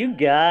 You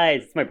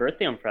guys, it's my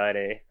birthday on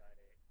Friday.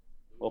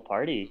 We'll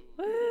party.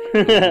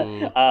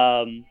 Ooh.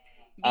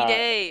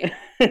 B-Day.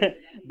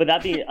 But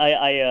that being,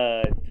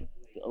 I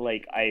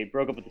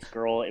broke up with this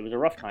girl. It was a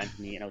rough time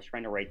for me, and I was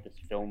trying to write this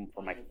film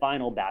for my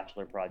final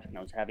bachelor project, and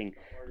I was having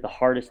the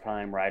hardest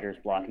time, writer's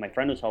block. My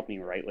friend was helping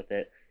me write with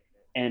it,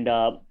 and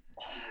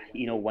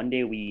one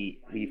day we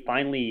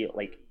finally,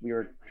 like, we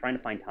were trying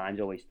to find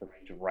times always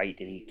to write,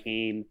 and he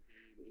came.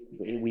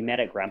 We met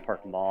at Grand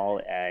Park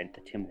Mall, and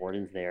Tim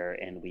Hortons there,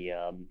 and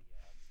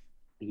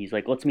he's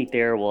like, let's meet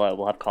there.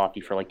 We'll have coffee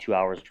for like 2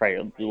 hours.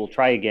 We'll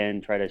try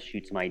again. Try to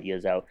shoot some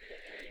ideas out.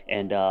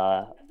 And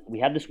we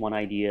had this one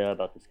idea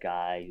about this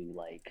guy who,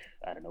 like,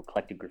 I don't know,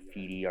 collected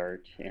graffiti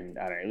art, and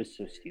I don't know, it was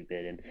so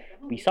stupid. And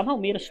we somehow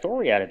made a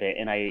story out of it.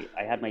 And I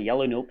had my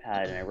yellow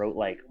notepad, and I wrote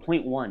like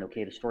point 1,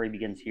 okay, the story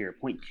begins here.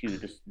 Point 2,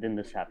 this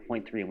happened.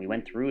 Point 3, and we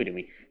went through it, and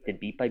we did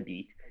beat by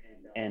beat.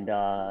 And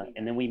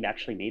then we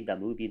actually made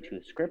that movie into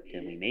a script,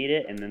 and we made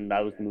it, and then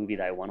that was the movie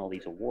that I won all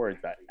these awards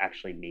that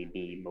actually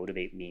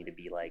motivate me to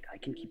be like, I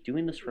can keep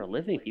doing this for a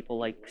living.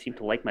 People seem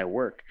to like my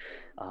work.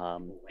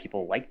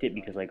 People liked it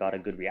because I got a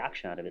good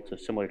reaction out of it. So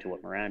similar to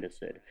what Miranda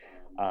said.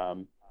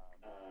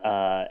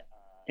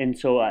 And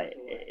so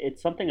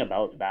it's something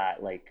about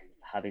that, like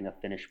having a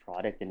finished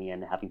product in the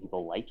end, having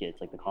people like it.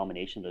 It's like the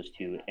combination of those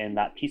two. And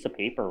that piece of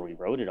paper we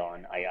wrote it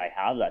on, I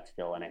have that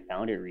still, and I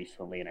found it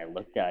recently, and I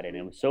looked at it, and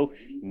it was so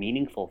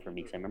meaningful for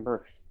me because I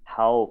remember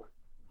how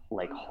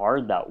like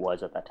hard that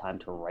was at that time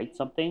to write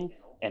something,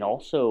 and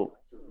also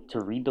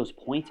to read those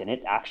points and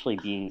it actually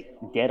being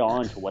dead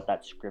on to what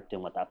that script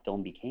and what that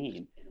film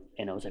became.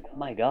 And I was like, oh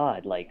my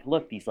God, like,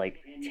 look, these like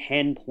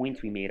 10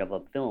 points we made of a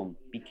film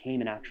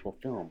became an actual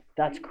film.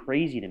 That's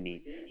crazy to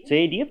me. So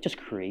the idea of just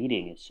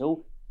creating is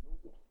so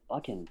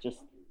fucking just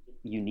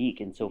unique.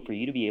 And so for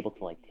you to be able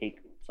to like take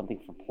something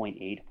from point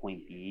A to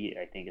point B,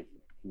 I think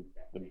is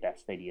the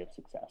best idea of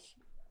success.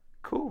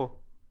 Cool.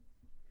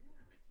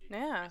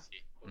 Yeah.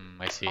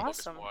 I see.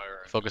 Awesome.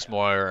 Focus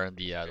more on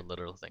the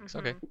little things.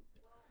 Okay.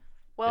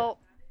 Well,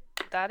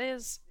 that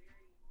is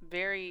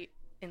very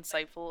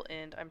insightful,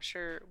 and I'm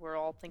sure we're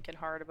all thinking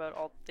hard about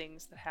all the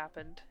things that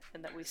happened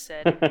and that we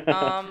said.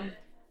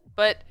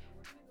 But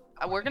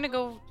we're gonna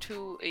go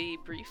to a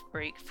brief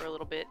break for a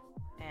little bit,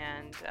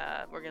 and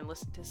we're gonna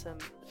listen to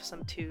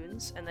some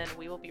tunes, and then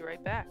we will be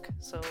right back.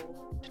 So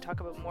to talk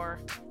about more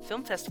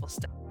film festival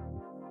stuff.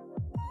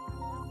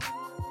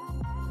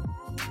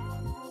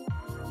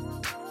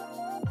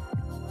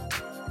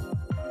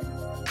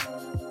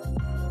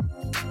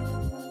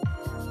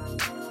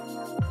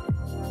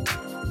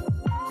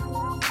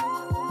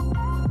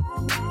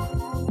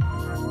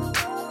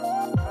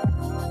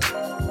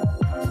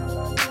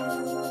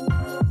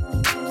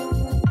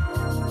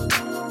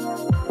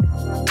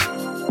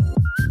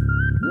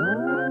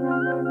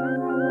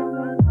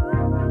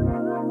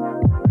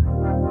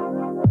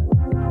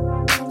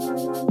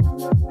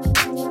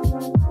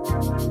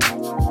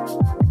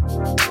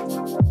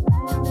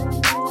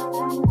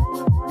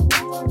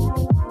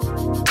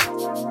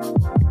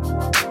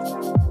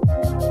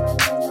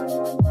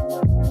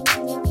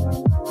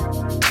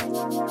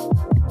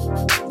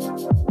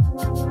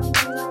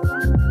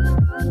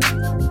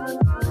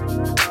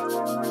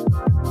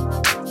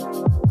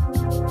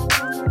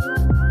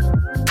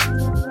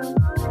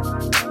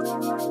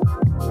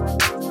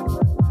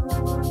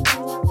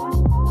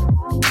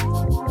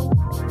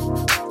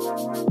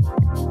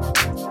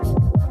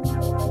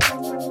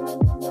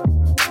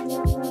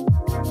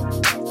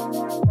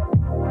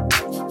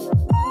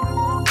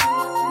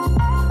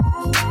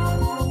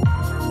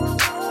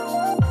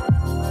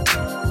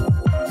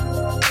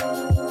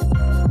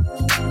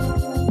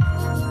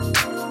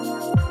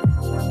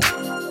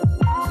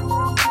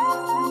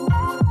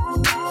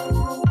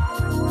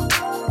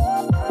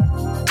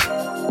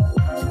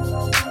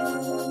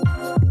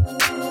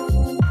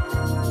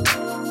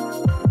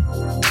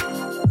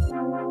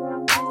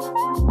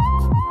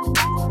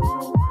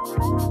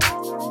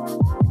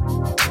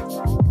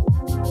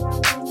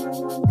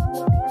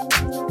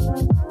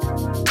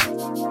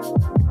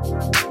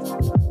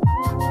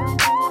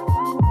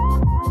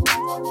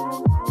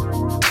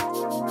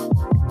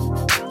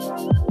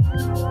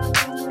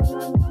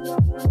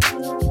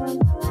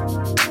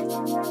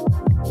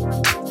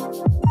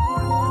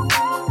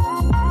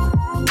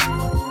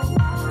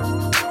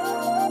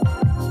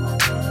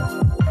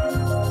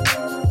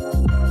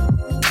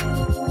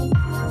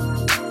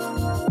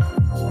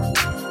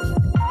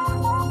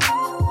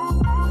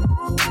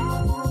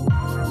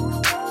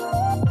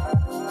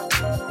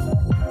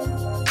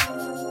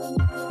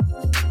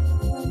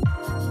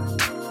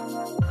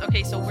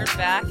 Okay, so we're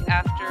back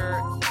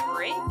after the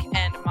break,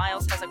 and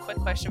Miles has a quick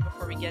question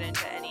before we get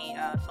into any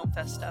Film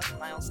Fest stuff.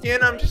 Miles, Yeah,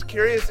 and I'm just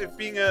curious if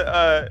being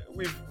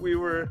we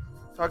were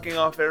talking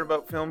off air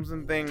about films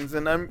and things,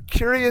 and I'm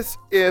curious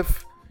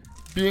if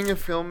being a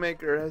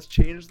filmmaker has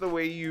changed the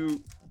way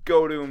you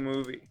go to a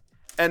movie,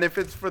 and if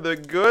it's for the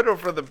good or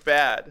for the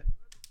bad.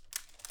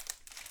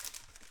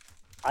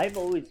 I've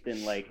always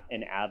been like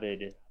an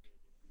avid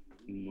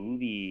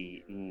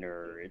movie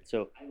nerd,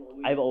 so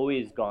I've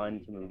always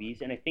gone to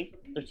movies, and I think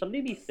there's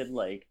something to be said,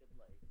 like,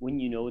 when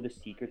you know the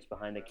secrets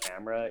behind the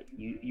camera,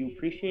 you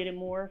appreciate it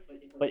more.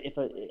 But if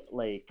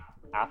like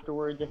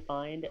afterwards, I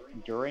find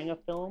during a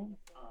film,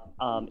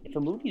 if a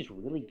movie is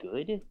really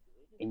good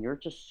and you're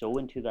just so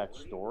into that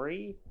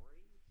story,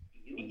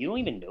 you don't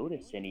even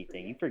notice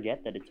anything. You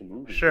forget that it's a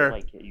movie. Sure.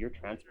 You're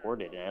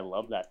transported, and I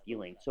love that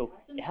feeling. So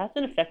it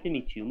hasn't affected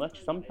me too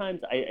much.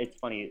 Sometimes it's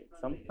funny.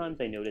 Sometimes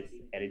I notice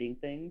editing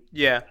things.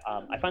 Yeah.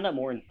 I find that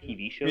more in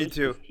TV shows. Me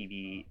too. 'Cause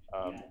TV,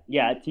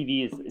 yeah,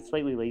 TV is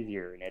slightly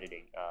lazier in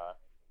editing.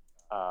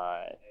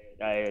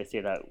 I say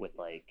that with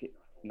like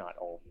not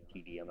all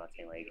TV. I'm not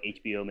saying like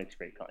HBO makes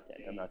great content.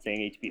 I'm not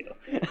saying HBO,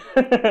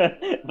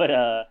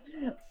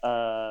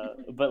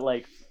 but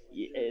like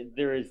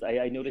there is.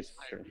 I noticed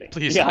certain things.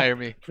 Please Yeah, hire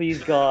me.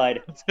 please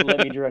God, let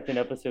me direct an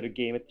episode of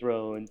Game of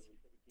Thrones.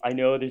 I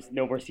know there's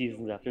no more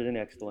seasons after the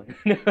next one.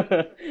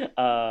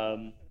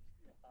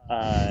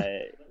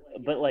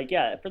 But like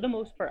yeah, for the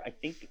most part, I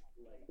think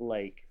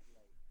like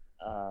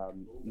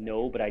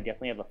no, but I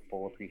definitely have a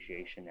full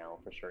appreciation now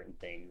for certain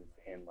things,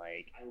 and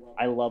like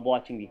I love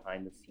watching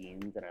behind the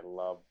scenes, and I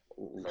love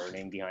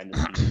learning behind the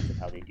scenes of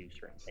how they do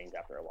certain things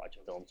after I watch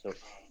a film. So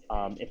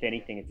if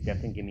anything, it's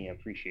definitely given me an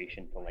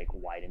appreciation to like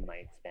widen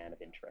my span of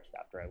interest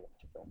after I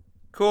watch a film.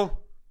 Cool.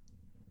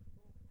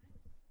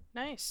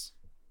 Nice.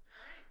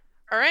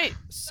 All right,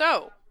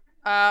 so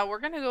we're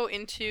gonna go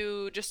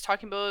into just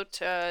talking about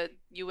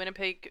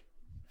Winnipeg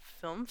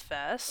Film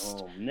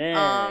Fest. Oh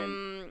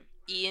man.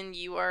 Ian,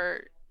 you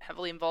are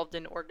heavily involved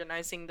in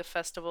organizing the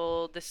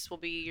festival. This will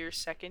be your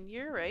second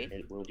year, right?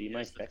 It will be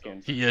my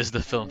second. He is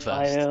the film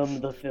I fest.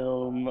 am the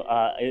film.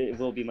 It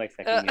will be my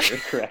second year,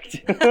 correct?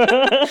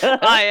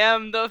 I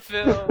am the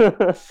film.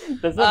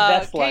 That's the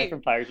best line okay.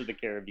 from Pirates of the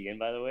Caribbean,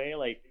 by the way.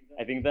 Like,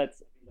 I think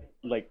that's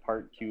like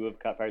part 2 of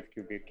Pirates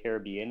of the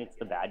Caribbean. It's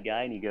the bad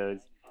guy, and he goes,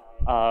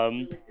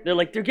 they're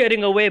like, they're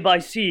getting away by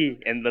sea.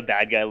 And the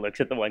bad guy looks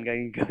at the one guy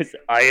and goes,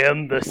 I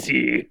am the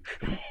sea.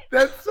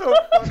 That's so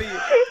funny.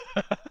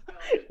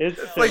 It's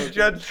It's so like good.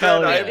 Judge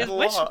Hell Dredd, I yeah. am Is, the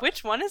which law.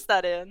 which one is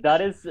that in?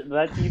 That's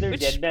either Which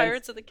Dead Man's.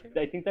 Pirates of the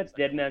Caribbean? I think that's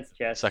Dead Man's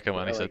Chest. Second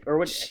one, he or, said. like, or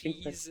what? I think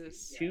that's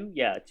Jesus. 2.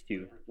 Yeah, it's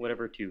 2.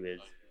 Whatever 2 is.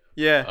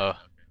 Yeah. Oh,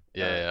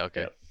 yeah,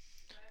 okay.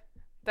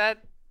 That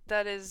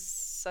is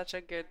such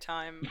a good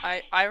time.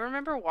 I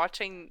remember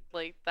watching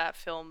like that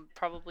film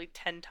probably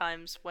 10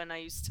 times when I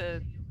used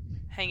to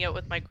hang out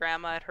with my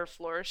grandma at her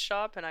florist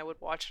shop, and I would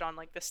watch it on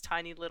like this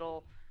tiny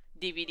little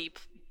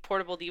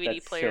portable DVD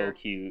That's player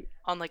so cute.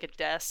 on like a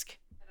desk.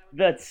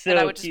 That's so And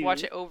I would just cute.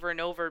 watch it over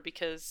and over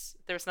because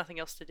there was nothing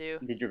else to do.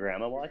 Did your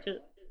grandma watch it?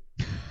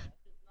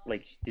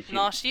 Like, did she?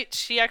 No,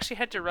 she actually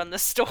had to run the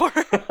store.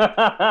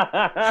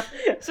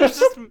 So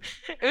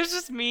it was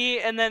just me,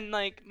 and then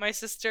like my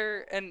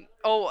sister, and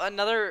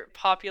another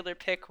popular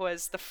pick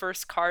was the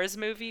first Cars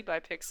movie by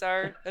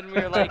Pixar, and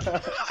we were like,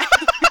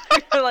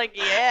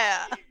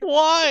 yeah.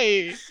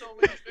 Why?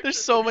 There's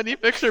so many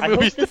picture I hope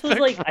movies. this to was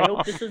pick like. I from.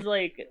 hope this is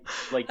like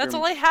That's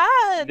your- all I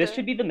had. This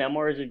should be the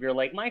memoirs of your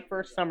like my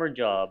first summer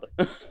job.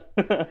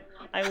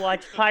 I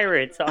watched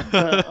Pirates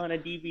on a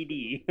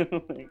DVD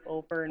like,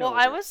 over and Well, over.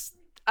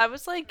 I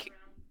was like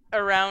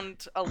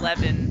around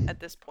 11 at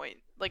this point.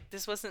 Like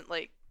this wasn't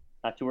like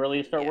Not too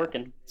early to start Yeah.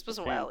 working. this was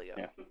a Just while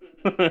saying.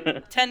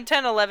 ago. Yeah.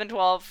 10, 11,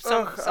 12,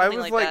 Ugh, something I was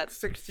like like that.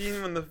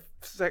 16 when the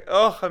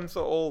I'm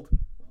so old.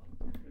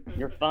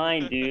 You're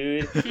fine,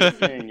 dude.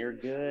 Listen, you're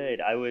good.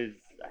 I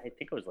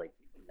think I was like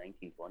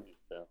 19, 20.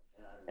 So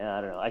yeah,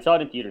 I don't know. I saw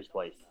it in theaters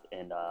twice,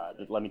 and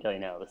let me tell you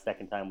now, the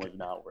second time was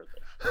not worth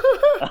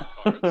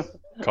it.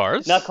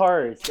 Cars? Not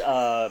Cars.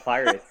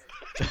 Pirates.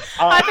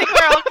 I think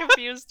we're all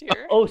confused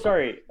here. Oh,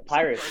 sorry,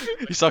 Pirates.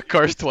 You saw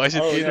Cars twice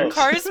in Oh, no. theaters?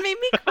 Cars made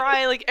me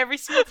cry like every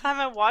single time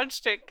I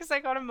watched it because I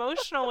got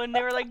emotional when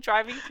they were like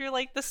driving through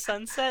like the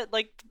sunset,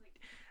 like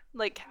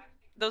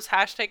those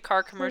hashtag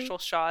car commercial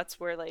shots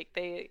where like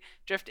they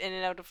drift in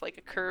and out of like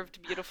a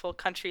curved, beautiful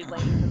country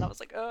lane, and I was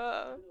like,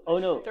 Oh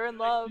no. they're in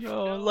love.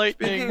 No,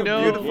 lightning, Speaking of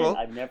no. beautiful,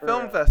 I've never,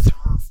 film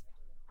festivals.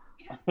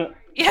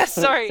 Yeah,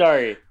 sorry.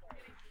 Sorry.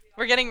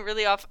 We're getting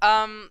really off.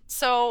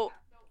 So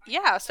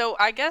yeah, so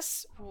I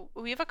guess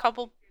we have a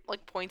couple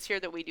like points here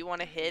that we do want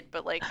to hit,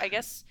 but like I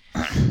guess,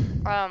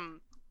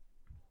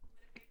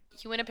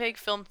 Winnipeg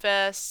Film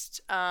Fest.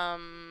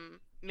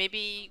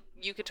 Maybe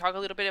you could talk a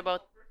little bit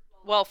about.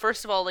 Well,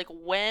 first of all, like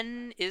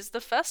when is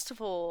the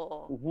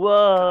festival?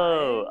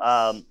 Whoa.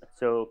 Guys.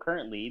 So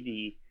currently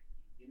the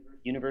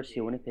University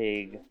of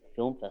Winnipeg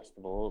Film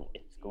Festival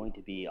is going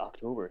to be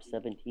October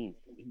 17th,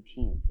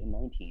 18th, and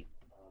 19th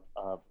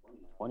of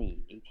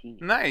 2018.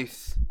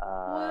 Nice.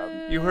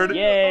 Um, You heard it.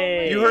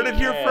 Yay! You heard it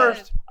here Yeah.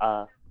 first.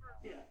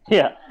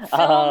 Yeah.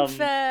 Film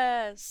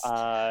Fest.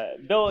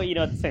 Though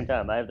at the same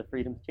time, I have the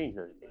freedom to change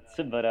those dates.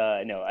 But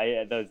no,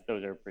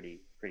 those are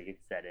pretty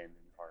set in and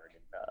hard,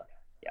 and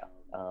yeah.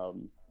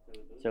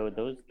 So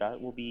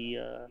that will be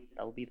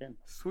then.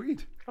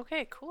 Sweet.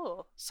 Okay,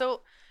 cool.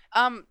 So,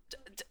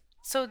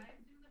 so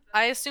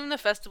I assume the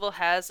festival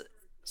has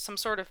some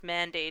sort of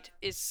mandate.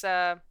 Do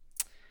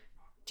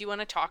you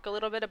want to talk a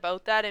little bit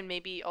about that, and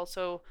maybe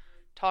also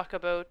talk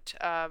about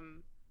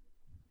kind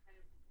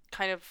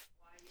of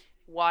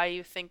why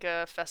you think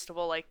a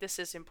festival like this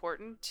is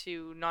important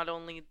to not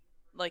only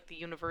like the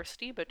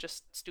university but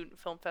just student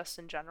film fests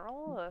in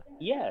general?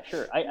 Yeah,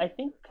 sure. I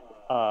think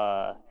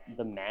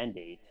the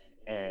mandate,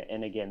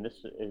 and again,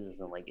 this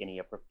isn't like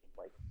any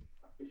like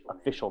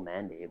official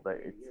mandate, but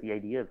it's the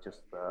idea of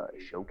just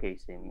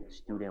showcasing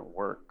student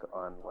work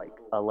on like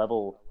a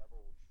level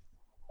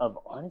of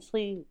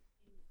honestly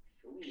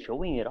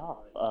showing it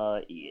off.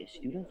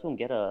 Students don't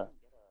get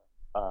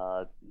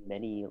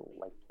many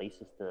like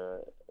places to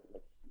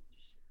like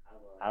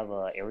have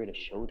a area to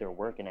show their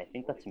work, and I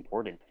think that's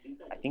important.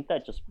 I think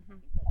that just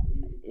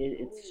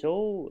it's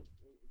so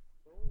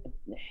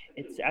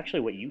it's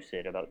actually what you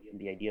said about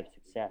the idea of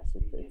success.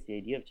 It's the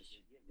idea of just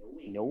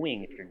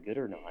knowing if you're good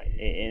or not.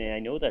 And I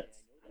know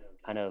that's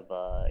kind of,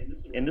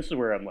 and this is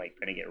where I'm like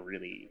trying to get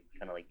really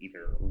kind of like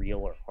either real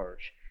or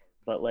harsh,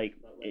 but like,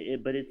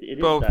 it is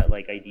Both. that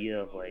like idea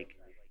of like,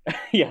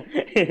 yeah,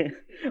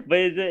 but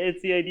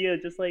it's the idea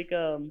of just like,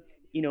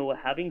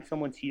 having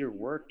someone see your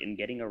work and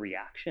getting a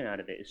reaction out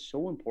of it is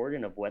so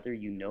important of whether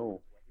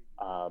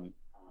um,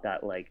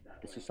 that like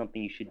this is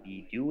something you should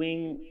be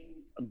doing,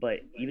 but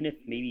even if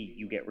maybe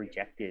you get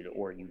rejected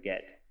or you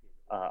get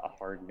a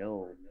hard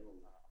no,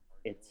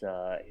 it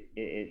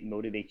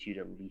motivates you to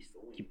at least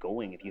keep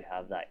going if you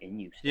have that in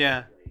you still.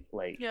 Yeah.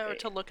 Like Yeah, or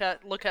to look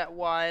at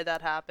why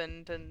that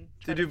happened and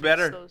try do fix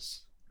better.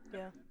 those.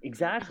 Yeah.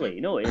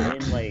 exactly. No,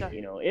 and like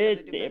Yeah.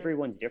 it do better.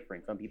 everyone's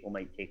different. Some people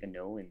might take a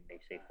no and they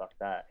say fuck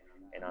that.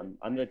 And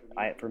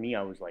for me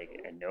I was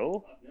like a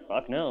no,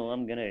 fuck no,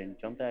 I'm gonna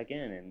jump back in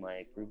and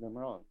like prove them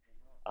wrong.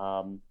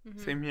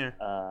 Same here.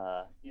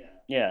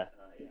 Yeah.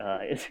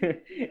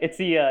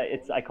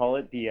 It's I call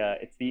it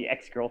it's the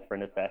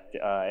ex-girlfriend effect.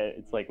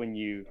 It's like when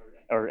you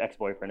or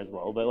ex-boyfriend as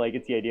well, but like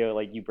it's the idea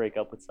like you break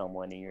up with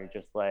someone and you're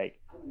just like,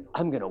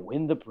 I'm gonna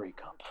win the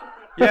breakup.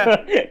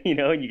 Yeah.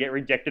 And you get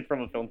rejected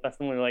from a film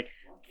festival and you're like,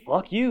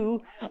 fuck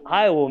you,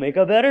 I will make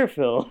a better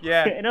film.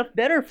 Yeah. and a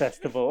better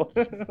festival.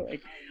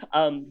 like,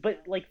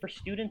 but like for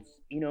students,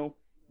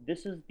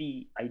 this is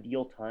the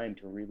ideal time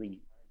to really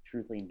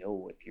truthfully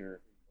know if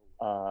you're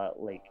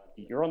like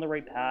you're on the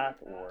right path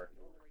or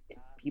if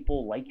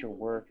people like your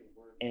work,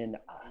 and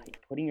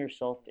putting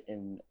yourself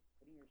in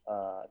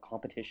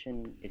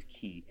competition is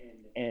key.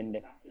 And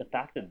the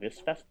fact that this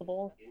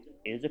festival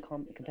is a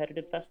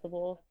competitive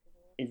festival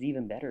is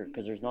even better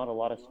because there's not a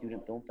lot of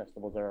student film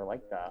festivals that are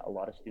like that. A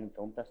lot of student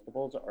film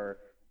festivals are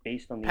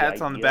based on the Pats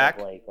idea on the back.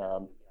 of like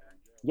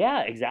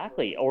yeah,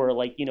 exactly. Or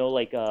like Pee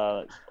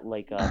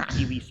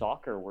Wee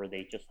soccer where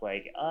they just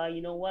like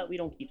you know what, we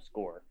don't keep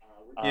score.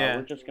 Yeah.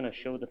 We're just gonna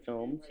show the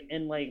films,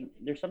 and like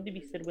there's something to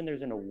be said when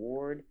there's an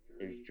award,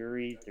 there's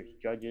juries, there's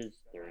judges,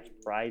 there's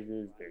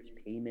prizes, there's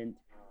payment.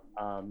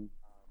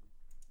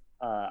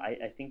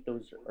 I think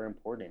those are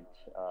important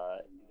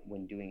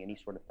when doing any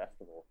sort of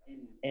festival,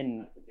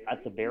 and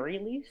at the very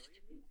least,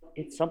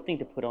 it's something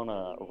to put on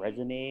a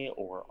resume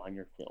or on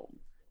your film.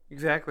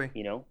 Exactly.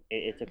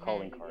 It's a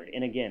calling card.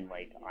 And again,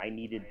 like I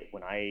needed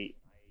when I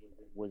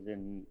was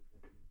in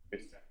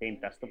this same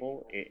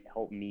festival, it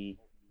helped me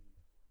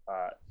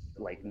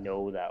like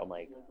know that I'm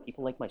like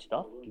people like my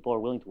stuff, people are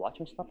willing to watch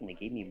my stuff, and they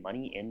gave me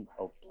money and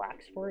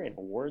plaques for it and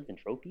awards and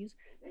trophies.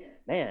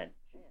 Man,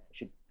 I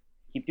should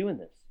keep doing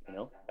this.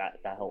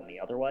 That helped me.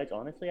 Otherwise,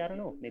 honestly, I don't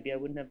know. Maybe I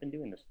wouldn't have been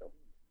doing this still.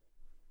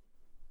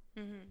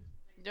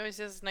 It always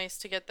is nice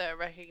to get that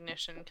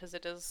recognition because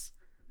it does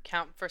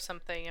count for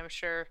something. I'm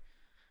sure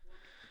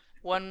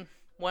one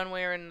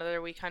way or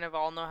another, we kind of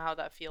all know how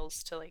that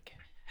feels to like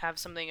have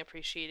something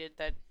appreciated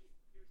that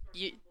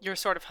you're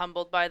sort of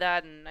humbled by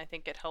that, and I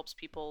think it helps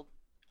people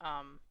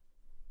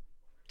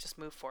just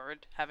move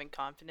forward, having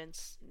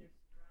confidence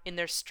in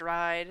their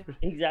stride.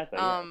 Exactly.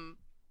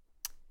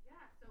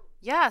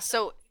 Yeah,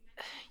 so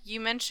you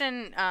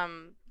mentioned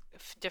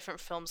different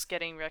films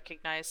getting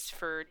recognized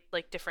for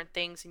like different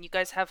things, and you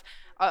guys have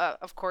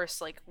of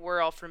course, like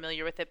we're all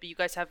familiar with it, but you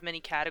guys have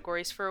many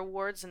categories for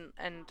awards,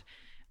 and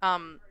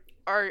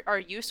are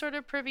you sort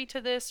of privy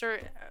to this, or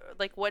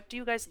like what do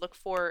you guys look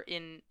for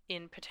in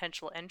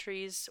potential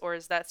entries, or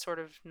is that sort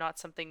of not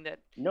something that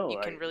you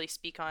can really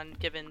speak on,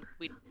 given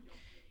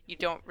you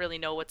don't really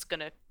know what's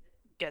gonna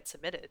get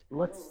submitted?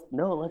 Let's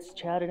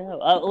chat it out.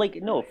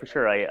 No, for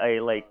sure. I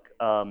like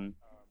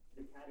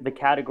the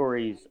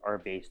categories are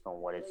based on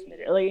what is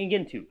submitted. Like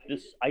again, too.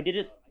 I did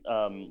it.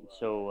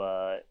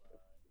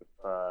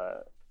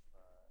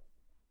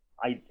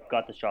 I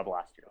got this job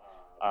last year.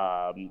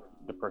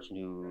 The person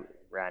who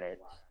ran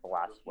it the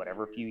last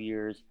few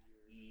years,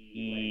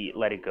 he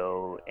let it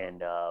go,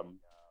 and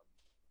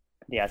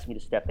they asked me to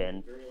step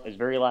in. It was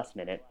very last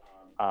minute.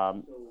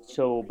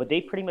 But they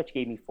pretty much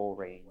gave me full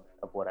reign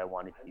of what I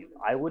wanted to do.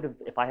 I would have,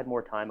 if I had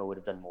more time, I would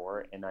have done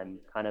more. And I'm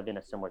kind of in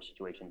a similar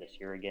situation this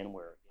year again,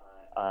 where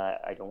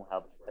I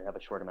have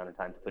a short amount of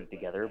time to put it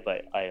together,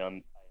 but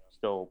I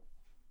still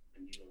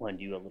want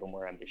to do a little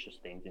more ambitious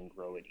things and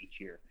grow it each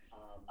year.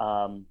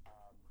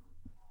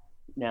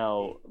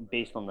 Now,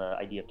 based on the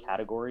idea of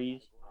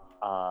categories,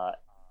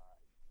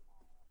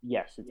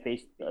 yes, it's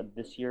based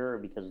this year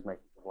because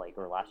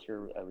last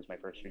year it was my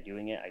first year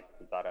doing it. I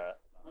got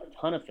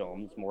a ton of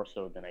films, more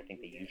so than I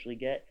think they usually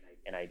get,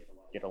 and I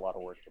did a lot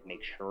of work to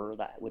make sure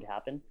that would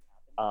happen.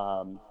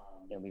 And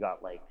we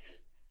got like,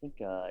 I think,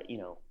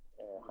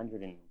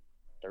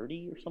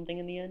 130 or something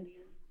in the end,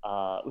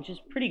 which is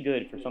pretty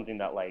good for something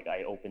that like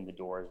I opened the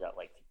doors at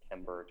like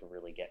September to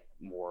really get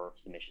more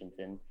submissions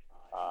in.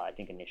 I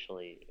think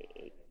initially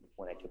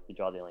when I took the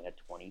job, they only had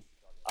 20.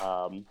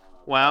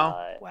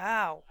 Wow.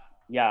 Wow.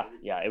 Yeah,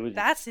 it was.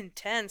 That's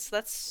intense.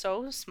 That's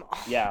so small.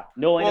 Yeah,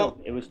 no, I know.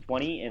 Well- It was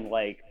 20, and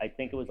like I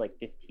think it was like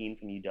 15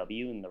 from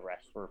UW, and the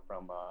rest were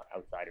from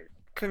outsiders.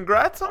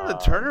 Congrats on the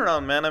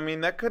turnaround, man. I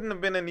mean, that couldn't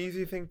have been an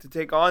easy thing to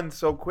take on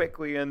so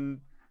quickly.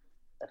 And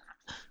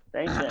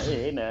Thanks, man.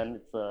 Hey, man,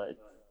 it's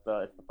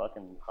the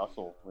fucking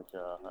hustle, which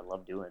I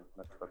love doing.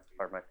 That's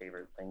part of my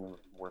favorite thing,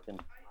 working.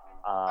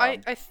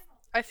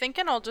 I think,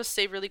 and I'll just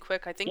say really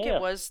quick, I think Yeah.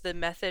 it was the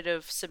method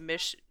of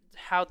submission,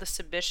 how the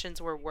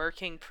submissions were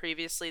working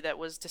previously that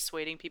was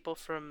dissuading people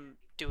from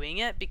doing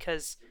it,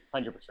 because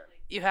 100%.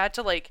 you had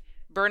to like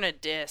burn a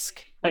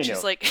disc, I which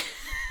is know. like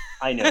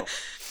I know.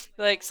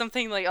 like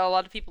something like a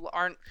lot of people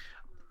aren't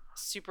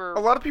super a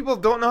lot of people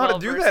don't know how to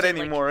do well-versed that in,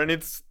 like- anymore, and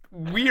it's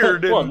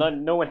weird Well,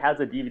 and no one has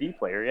a DVD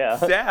player. Yeah.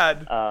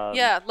 sad.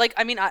 yeah, like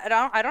I mean, I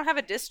don't have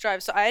a disc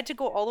drive, so I had to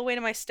go all the way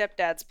to my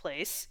stepdad's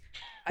place.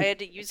 I had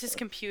to use his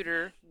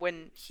computer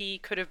when he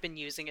could have been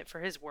using it for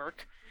his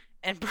work,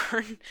 and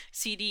burn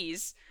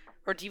CDs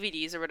or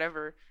DVDs or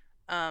whatever,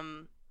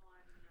 on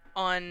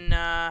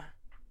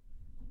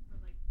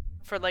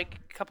for like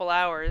a couple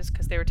hours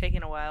because they were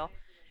taking a while,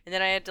 and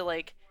then I had to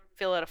like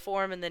fill out a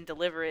form and then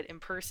deliver it in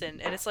person,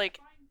 and it's like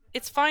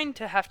it's fine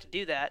to have to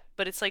do that,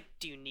 but it's like,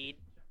 do you need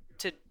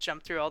to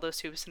jump through all those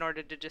hoops in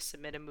order to just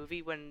submit a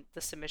movie when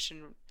the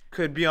submission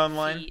Could be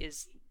online. fee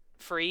is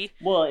free?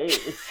 Well, it's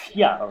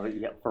yeah,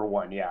 for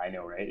one, yeah, I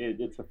know, right?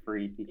 It's a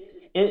free fee.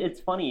 It's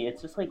funny.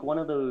 It's just like one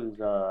of those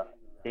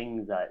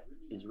things that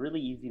is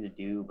really easy to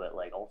do, but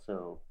like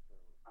also,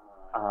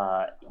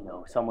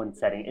 someone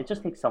setting it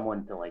just takes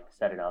someone to like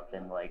set it up,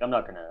 and like I'm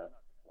not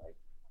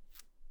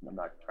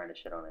trying to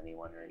shit on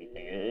anyone or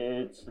anything.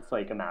 It's just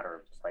like a matter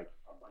of just like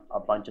a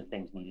bunch of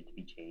things needed to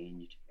be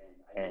changed,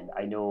 and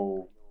I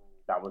know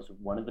that was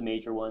one of the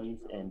major ones,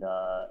 and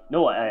I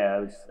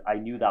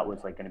knew that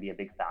was like going to be a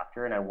big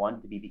factor, and I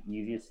wanted to be the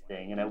easiest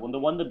thing, and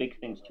one of the big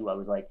things too, I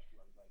was like,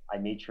 I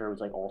made sure it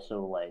was like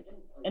also like,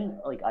 and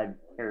like I've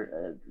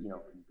heard,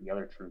 the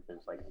other truth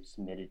is like I've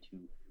submitted to,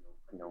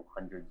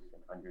 hundreds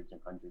and hundreds and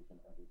hundreds and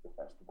hundreds of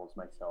festivals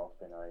myself,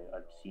 and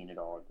I've seen it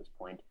all at this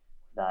point,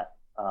 that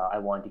I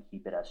wanted to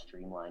keep it as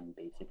streamlined and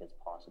basic as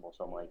possible.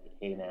 So I'm like,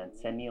 hey man,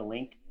 send me a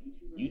link,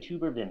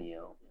 YouTube or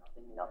Vimeo,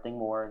 nothing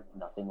more,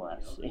 nothing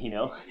less,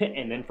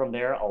 and then from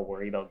there I'll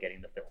worry about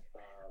getting the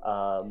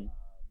film.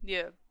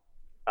 Yeah.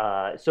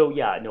 So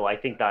yeah, no, I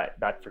think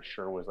that for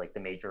sure was like the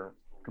major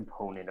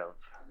component of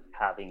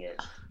having it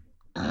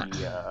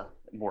be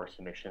more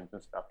submissions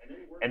and stuff,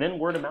 and then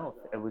word of mouth.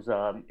 It was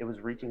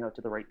reaching out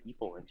to the right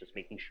people and just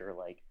making sure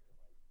like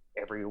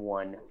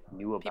everyone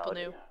knew about People it.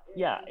 knew.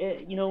 Yeah,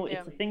 Yeah.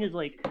 it's the thing is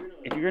like,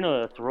 if you're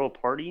gonna throw a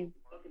party,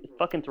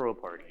 fucking throw a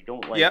party.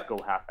 Don't like Yep. go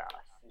half-ass.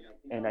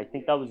 And I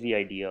think that was the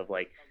idea of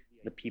like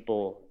the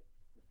people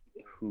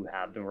who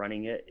have been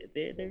running it.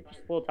 They're just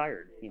a little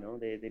tired.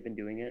 They've been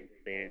doing it.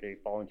 They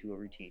fall into a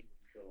routine.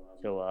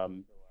 So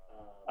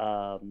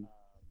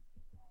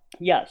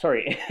yeah,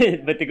 sorry,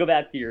 but to go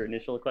back to your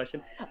initial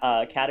question,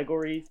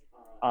 categories.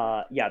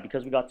 Yeah,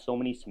 because we got so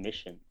many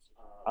submissions.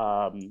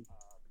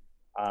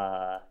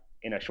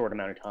 In a short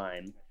amount of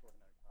time,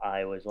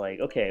 I was like,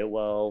 okay,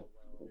 well,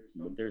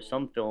 there's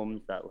some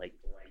films that like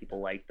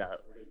people like that.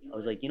 I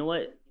was like, you know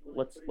what?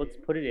 Let's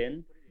put it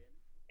in,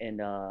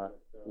 and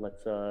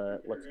let's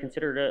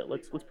consider it.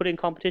 Let's put it in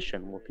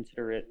competition. We'll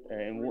consider it.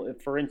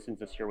 And for instance,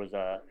 this year was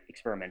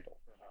experimental.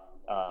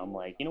 I'm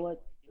like, you know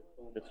what?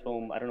 This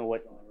film, I don't know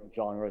what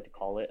genre to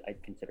call it.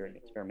 I'd consider it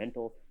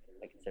experimental.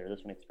 I consider this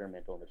one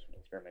experimental and this one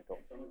experimental.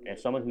 And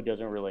as someone who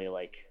doesn't really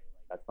like,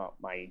 that's not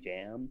my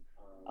jam.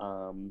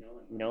 I'm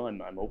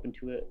open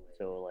to it,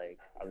 so like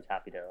I was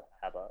happy to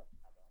have a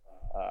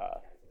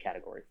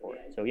category for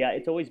it. So yeah,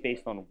 it's always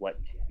based on what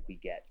we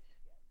get.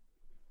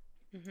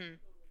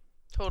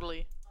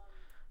 Totally.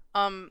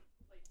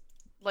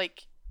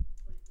 Like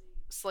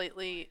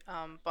slightly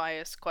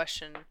biased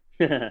question.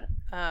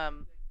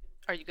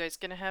 Are you guys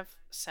gonna have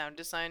sound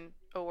design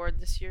award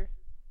this year?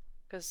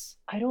 Because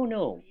I don't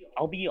know.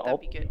 that'd be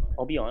good.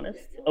 I'll be honest.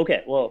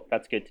 Okay, well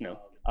that's good to know.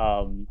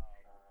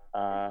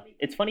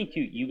 It's funny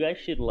too. You guys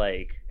should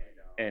like,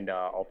 and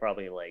I'll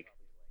probably like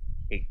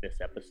take this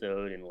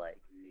episode and like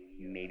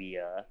maybe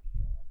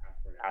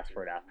ask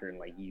for it after and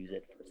like use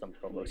it for some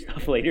promo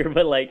stuff later.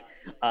 But like,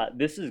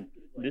 this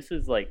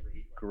is like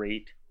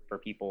great for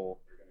people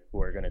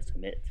who are gonna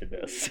submit to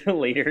this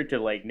later to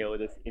like know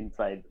this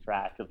inside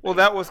track of Well, things.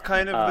 that was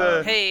kind of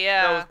the. Hey,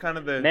 That yeah. was kind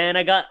of the. Man,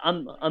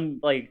 I'm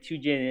like 2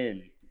 gen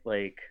in.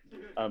 Like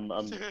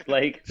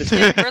like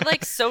We're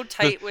like so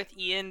tight with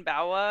Ian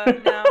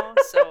Bawa now,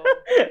 so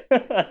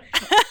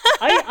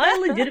I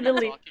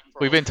legitimately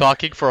We've been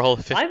talking for a whole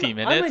 50 I'm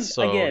minutes,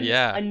 so again,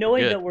 yeah. I'm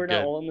knowing good, that we're not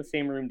good. all in the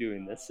same room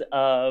doing this.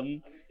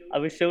 I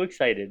was so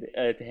excited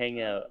to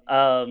hang out.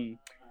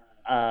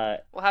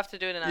 we'll have to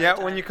do it another Yeah,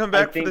 time. when you come I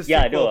back for think the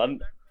sequel. I'm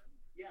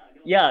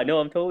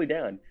totally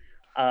down.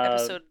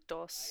 Episode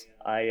dos.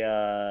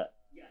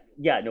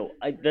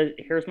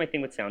 Here's my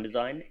thing with sound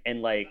design,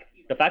 and like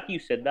the fact that you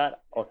said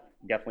that, I'll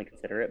definitely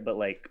consider it. But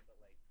like,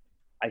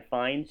 I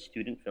find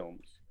student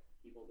films,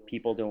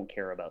 people don't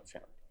care about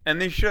sound. And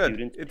they should.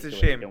 Students It's a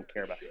particularly shame. don't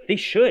care about. They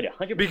should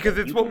 100%. Because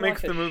it's You what can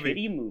makes watch the a movie.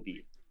 Shitty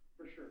movie,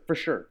 for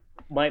sure.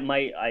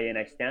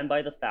 I stand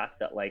by the fact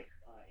that like,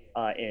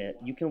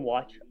 you can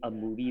watch a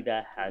movie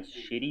that has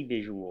shitty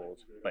visuals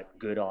but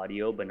good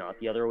audio, but not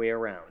the other way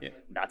around. Yeah.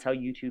 That's how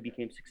YouTube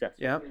became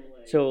successful. Yeah.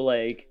 So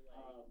like,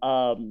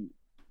 I'm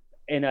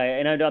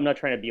not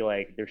trying to be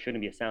like there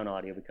shouldn't be a sound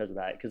audio because of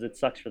that, because it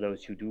sucks for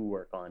those who do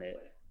work on it.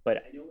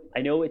 But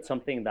I know it's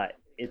something that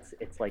it's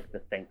like the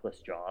thankless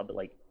job.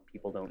 Like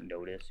people don't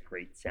notice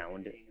great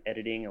sound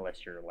editing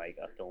unless you're like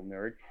a film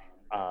nerd.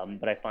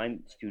 But I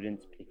find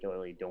students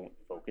particularly don't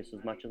focus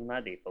as much on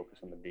that. They focus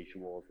on the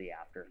visuals, the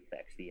after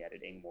effects, the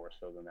editing more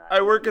so than that.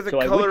 I work as a So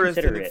I would colorist,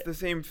 and consider it's it. the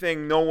same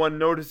thing. No one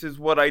notices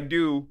what I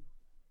do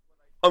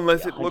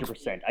unless it looks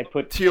 100%. I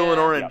put teal and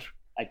Yeah. orange.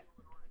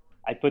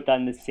 I put that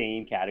in the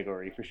same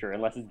category for sure,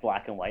 unless it's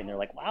black and white, and they're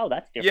like, "Wow,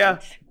 that's Yeah.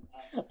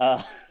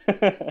 different."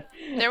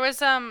 There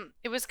was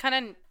it was kind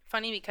of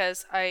funny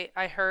because I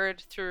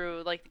heard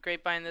through like the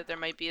grapevine that there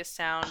might be a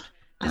sound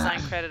design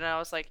credit, and I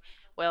was like,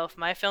 well, if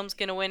my film's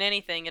gonna win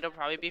anything, it'll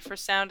probably be for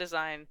sound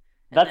design.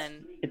 And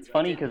then It's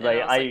funny because and I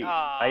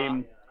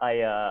was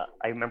like,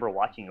 I remember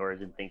watching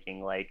yours and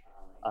thinking like,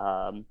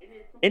 and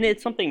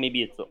it's something,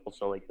 maybe it's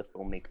also like the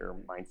filmmaker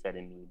mindset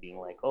in me being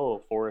like, oh,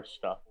 forest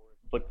stuff,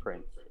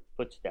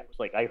 footsteps.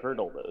 Like I heard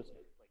all those,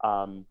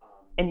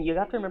 and you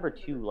have to remember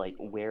too, like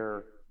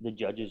where the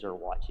judges are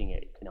watching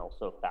it can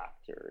also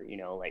factor. You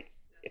know, like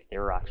if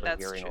they're actually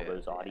That's hearing all true,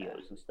 those yeah.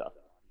 audios and stuff.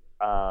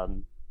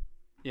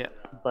 Yeah.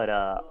 But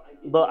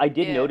I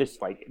did Yeah. notice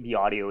like the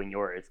audio in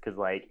yours, because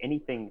like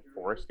anything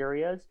forest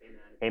areas,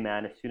 hey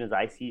man, as soon as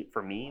I see,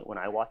 for me, when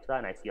I watch that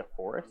and I see a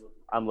forest,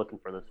 I'm looking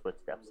for those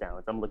footstep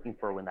sounds. I'm looking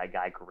for when that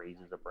guy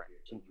grazes a branch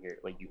and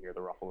you hear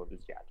the ruffle of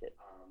his jacket.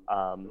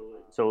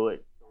 So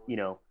you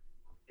know,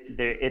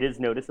 it is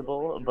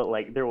noticeable, but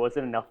like there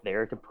wasn't enough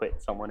there to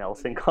put someone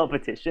else in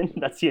competition.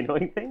 That's the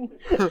annoying thing.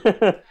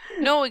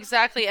 no,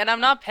 exactly. And I'm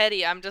not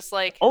petty. I'm just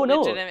like Oh, no.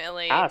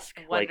 legitimately Ask,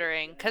 like-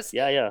 wondering because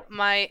yeah.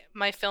 my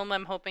film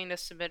I'm hoping to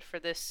submit for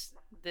this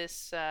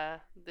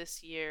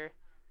year,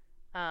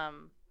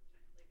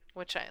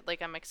 which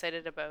I'm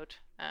excited about,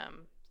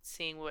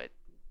 seeing what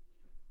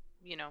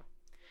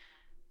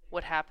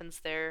what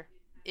happens there.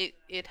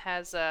 It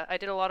has I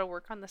did a lot of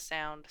work on the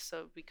sound, so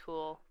it'd be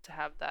cool to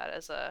have that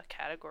as a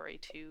category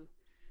too,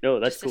 No,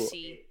 that's just cool. to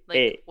see like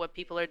Hey. what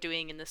people are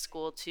doing in the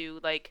school too.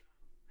 Like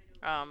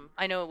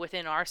I know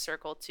within our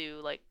circle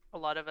too, like a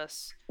lot of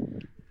us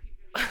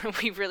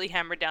we really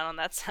hammered down on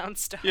that sound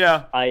stuff.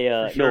 Yeah.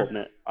 I For sure. no,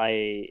 man,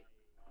 I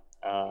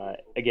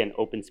again,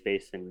 open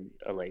space, and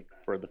like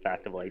for the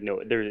fact of like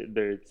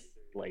there's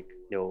like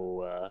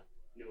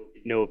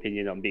no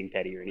opinion on being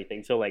petty or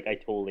anything. So like I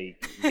totally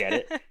get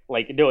it.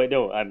 Like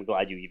no, I'm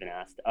glad you even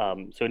asked.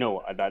 So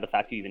no, the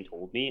fact you even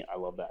told me, I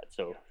love that.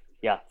 So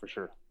yeah, for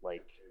sure.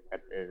 Like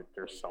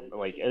there's some,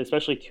 like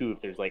especially too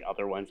if there's like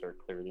other ones that are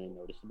clearly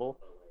noticeable.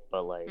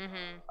 But like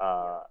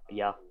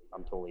yeah,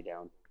 I'm totally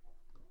down.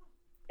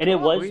 And it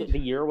was Sweet. the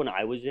year when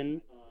I was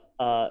in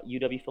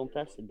UW Film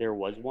Fest. There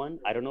was one.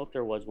 I don't know if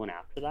there was one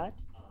after that.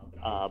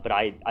 But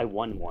I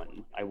won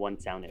one. I won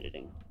sound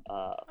editing.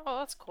 Oh,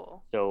 that's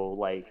cool. So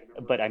like,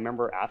 but I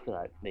remember after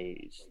that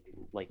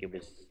it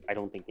was. I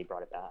don't think they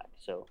brought it back.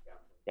 So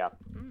yeah,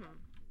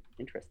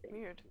 interesting.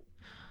 Weird.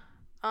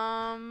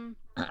 All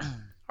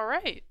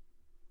right.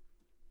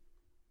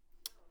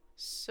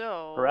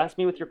 So Harass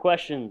me with your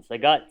questions. I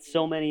got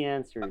so many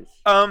answers.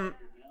 Um.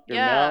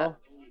 Mel,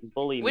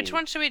 bully me. which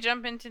one should we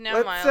jump into now,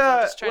 Let's, Miles?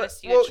 I'm just trying to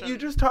see well, which one you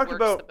just talked works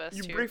about, the best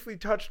you here. briefly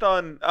touched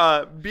on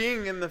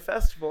being in the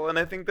festival, and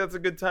I think that's a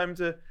good time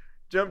to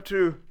jump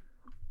to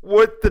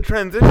what the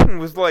transition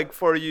was like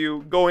for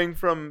you, going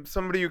from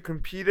somebody who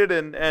competed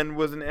and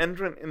was an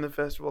entrant in the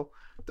festival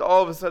to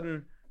all of a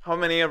sudden, how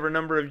many ever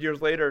number of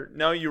years later,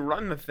 now you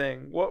run the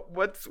thing.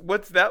 What's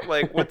that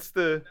like? What's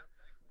the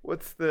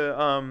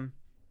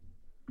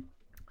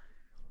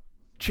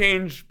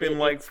change been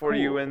like It's for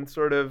you, cool. and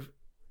sort of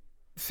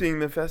seeing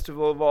the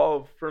festival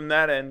evolve from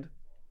that end?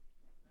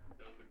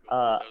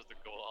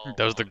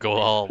 That was the goal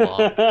all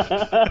along.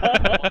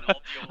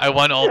 I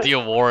won all the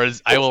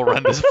awards. I will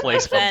run this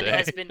place one Plan day.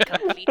 has been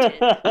completed.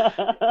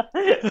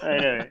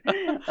 I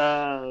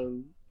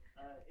know.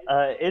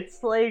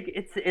 It's like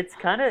it's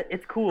kind of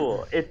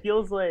cool. It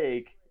feels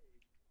like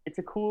it's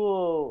a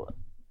cool.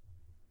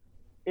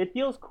 It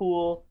feels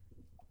cool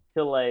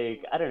to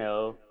like, I don't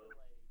know.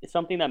 It's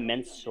something that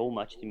meant so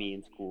much to me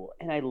in school,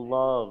 and I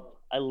loved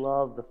I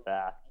love the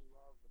fact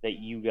that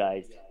you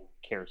guys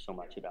care so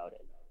much about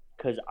it,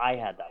 because I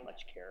had that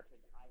much care.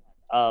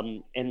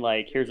 And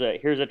like, here's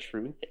a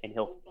truth, and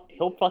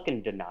he'll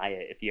fucking deny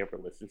it if he ever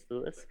listens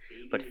to this.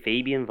 But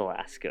Fabian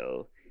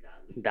Velasco,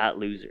 that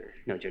loser.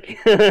 No joking.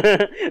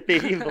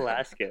 Fabian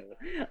Velasco.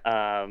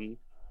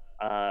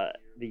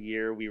 The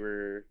year we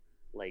were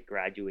like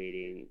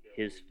graduating,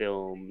 his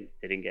film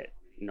didn't get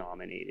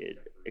nominated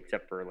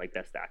except for like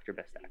best actor,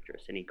 best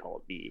actress, and he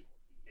called me,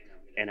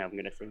 and I'm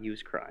gonna say he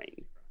was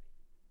crying,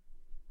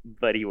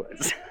 but he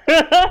was.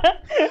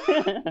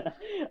 But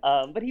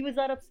he was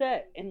that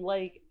upset, and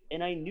like,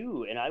 and I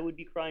knew, and I would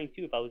be crying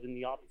too if I was in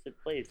the opposite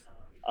place.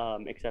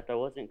 Except I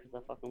wasn't, because I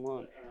fucking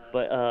won.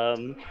 But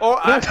Oh,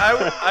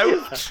 I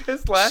was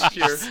pissed last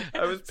year.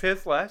 I was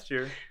pissed last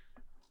year.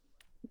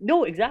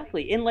 No,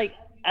 exactly, and like,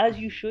 as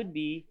you should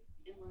be,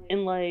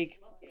 and like,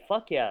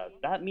 fuck yeah,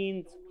 that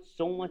means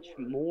so much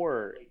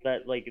more,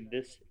 that like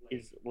this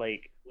is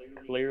like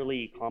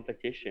clearly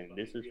competition.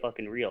 This is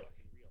fucking real.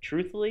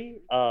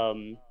 Truthfully,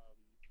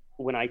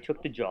 when I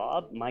took the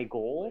job, my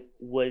goal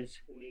was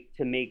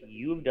to make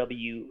U of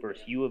W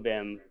versus U of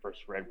M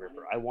versus Red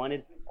River. I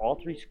wanted all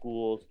three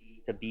schools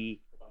to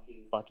be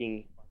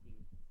fucking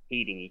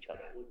hating each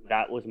other.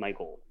 That was my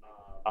goal.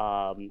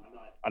 I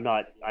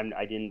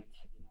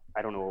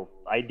don't know.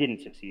 I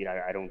didn't succeed.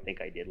 I don't think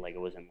I did. Like, it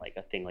wasn't like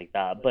a thing like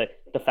that.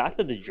 But the fact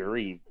that the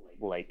jury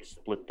like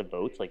split the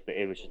votes, like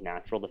it was just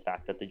natural. The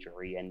fact that the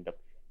jury ended up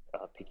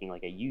picking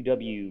like a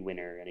UW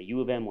winner and a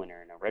U of M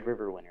winner and a Red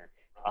River winner,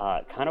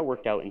 kind of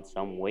worked out in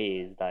some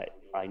ways that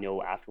I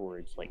know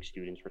afterwards, like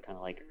students were kind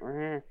of like,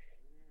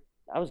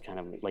 that was kind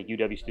of like,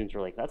 UW students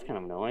were like, that's kind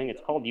of annoying.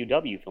 It's called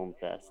UW Film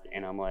Fest.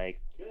 And I'm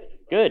like,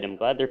 good. I'm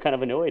glad they're kind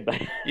of annoyed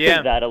by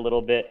that a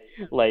little bit.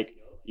 Like,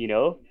 you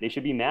know, they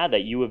should be mad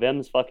that U of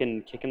M's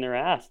fucking kicking their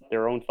ass,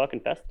 their own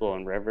fucking festival,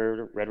 and Red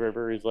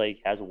River is like,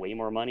 has way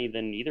more money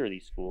than either of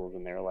these schools,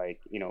 and they're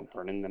like, you know,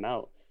 burning them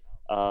out.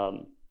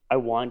 I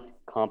want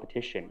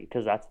competition,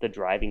 because that's the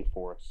driving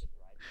force.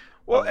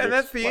 Well, and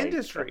that's the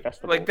industry.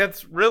 Like,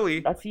 that's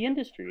the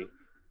industry.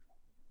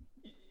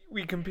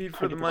 We compete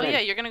for the money. Well,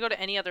 yeah, you're gonna go to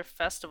any other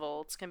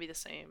festival, it's gonna be the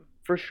same.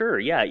 For sure,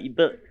 yeah.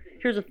 But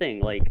here's the thing,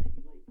 like,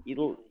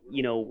 you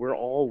know, we're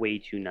all way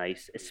too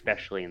nice,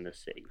 especially in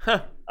this city.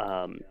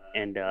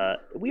 And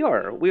we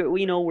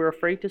you know, we're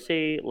afraid to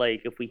say,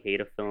 like, if we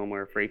hate a film,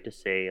 we're afraid to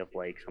say if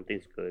like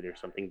something's good or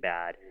something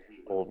bad.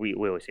 Well, we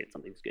always say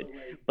something's good,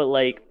 but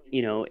like,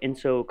 you know, and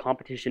so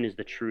competition is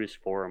the truest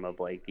form of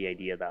like the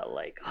idea that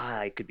like,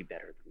 I could be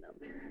better than them.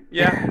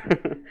 Yeah.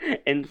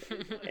 and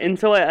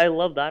so I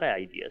love that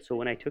idea. So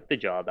when I took the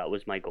job, that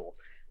was my goal.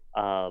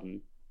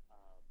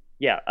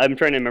 Yeah, I'm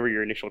trying to remember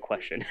your initial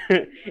question.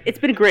 It's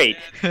been great.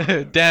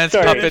 Dance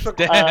puppets.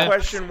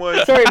 Question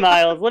was. Sorry,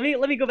 Miles. Let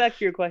me go back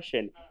to your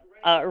question.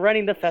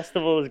 Running the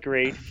festival is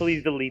great.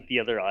 Please delete the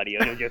other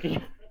audio. No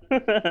joking.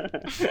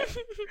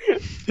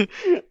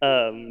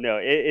 No,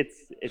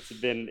 it's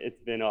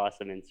been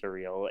awesome and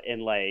surreal,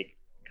 and like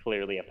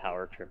clearly a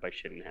power trip I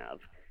shouldn't have.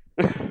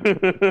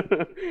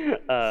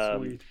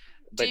 Sweet.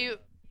 But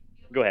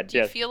go ahead. Do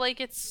you feel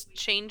like it's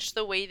changed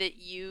the way that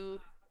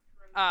you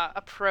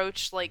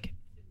approach like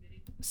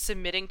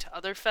submitting to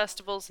other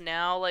festivals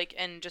now, like,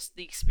 and just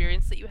the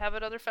experience that you have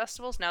at other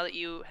festivals now that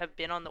you have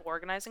been on the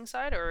organizing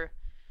side? Or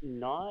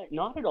not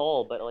at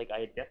all, but like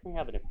I definitely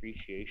have an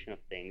appreciation of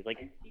things.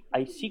 Like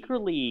I've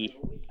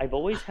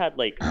always had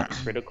like a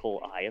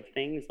critical eye of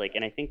things, like,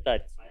 and I think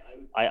that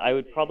I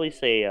would probably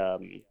say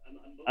I'm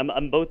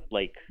both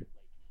like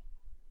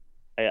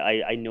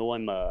I know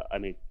I'm a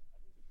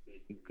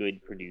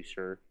good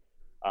producer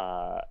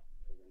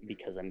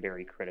because I'm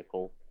very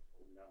critical.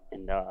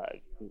 And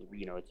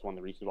you know, it's one of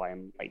the reasons why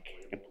I'm like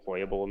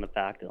employable in the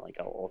fact that like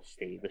I'll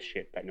say the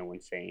shit that no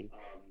one's saying,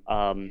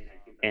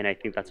 and I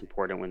think that's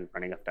important when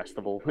running a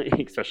festival,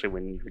 especially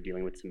when you're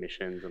dealing with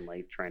submissions and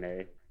like trying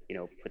to, you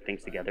know, put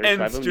things together. And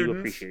so I have students. a new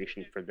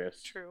appreciation for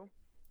this. True.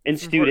 And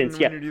It's students,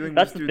 yeah,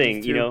 that's the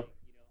thing. Too.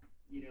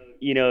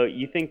 You know,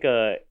 you think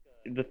the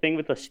thing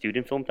with a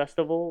student film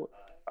festival,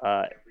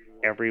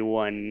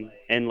 everyone,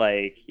 and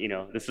like, you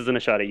know, this isn't a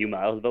shot at you,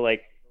 Miles, but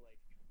like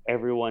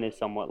everyone is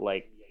somewhat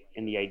like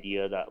in the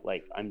idea that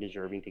like I'm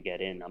deserving to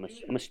get in. I'm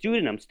a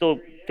student. I'm still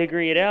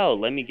figuring it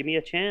out. Give me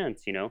a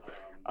chance, you know.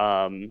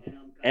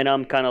 And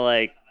I'm kind of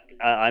like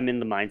I'm in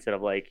the mindset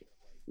of like,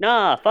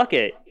 nah, fuck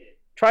it,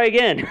 try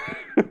again.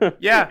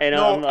 Yeah. And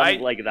no,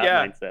 I'm like that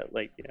mindset,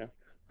 like, you know.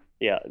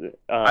 Yeah.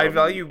 I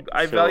value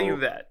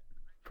that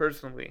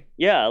personally.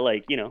 Yeah,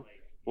 like, you know,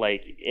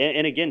 like,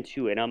 and again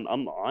too, and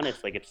I'm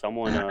honest. Like if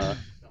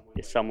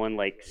someone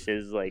like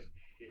says like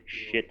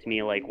shit to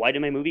me, like, why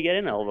did my movie get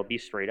in? I'll be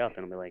straight up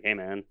and I'll be like, hey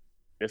man,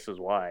 this is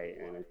why.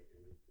 And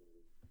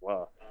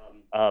well,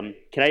 can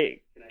I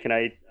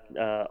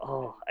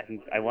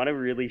I want to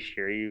really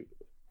share you.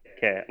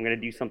 Okay, I'm gonna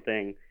do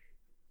something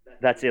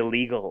that's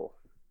illegal.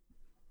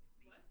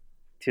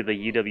 to the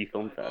UW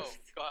Film Fest.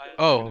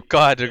 Oh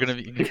God, they're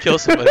gonna kill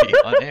somebody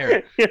on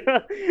air.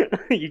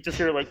 You just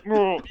hear like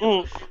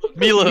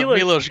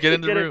Milos, get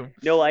in the room.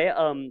 No,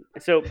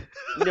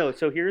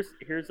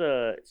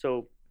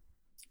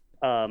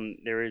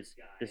 there is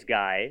this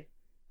guy.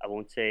 I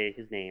won't say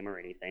his name or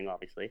anything,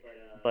 obviously,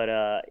 but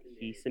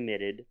he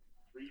submitted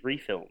 3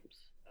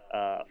 films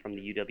from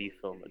the UW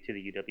Film to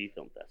the UW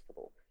Film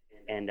Festival,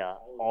 and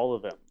all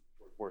of them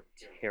were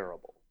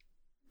terrible,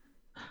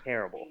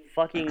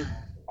 fucking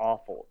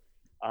awful.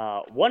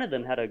 One of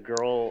them had a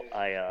girl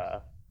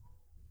I've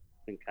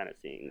been kind of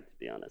seeing, to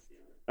be honest.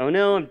 Oh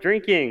no, I'm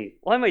drinking.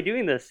 Why am I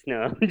doing this?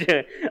 No.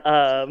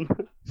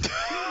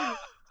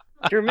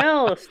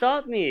 Jermel,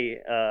 stop me.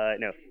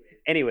 No.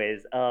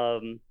 Anyways,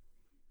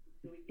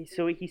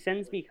 so he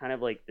sends me kind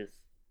of like this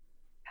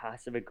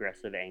passive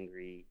aggressive,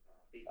 angry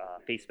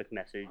Facebook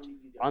message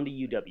on the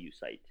UW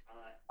site.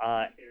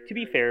 To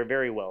be fair,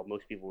 very well,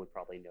 most people would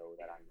probably know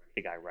that I'm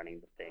the guy running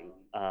the thing.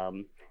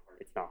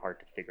 It's not hard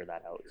to figure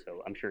that out,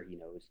 so I'm sure he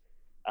knows.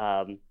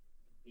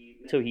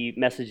 So he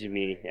messaged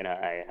me, and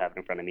I have it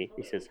in front of me.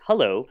 He says,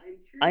 "Hello,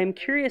 I am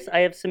curious. I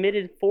have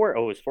submitted 4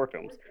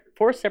 films,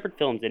 4 separate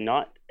films, and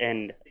not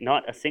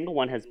a single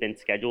one has been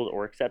scheduled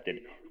or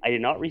accepted. I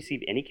did not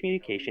receive any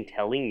communication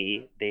telling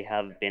me they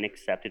have been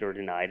accepted or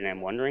denied, and I'm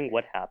wondering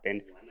what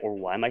happened or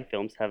why my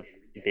films have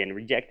been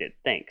rejected.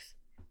 Thanks."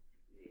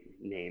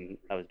 Name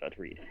I was about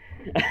to read.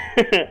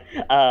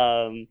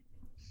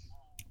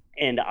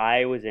 And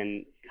I was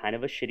in kind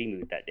of a shitty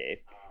mood that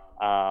day.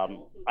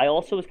 I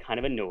also was kind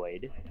of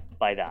annoyed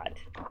by that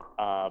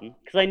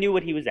because I knew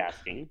what he was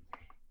asking,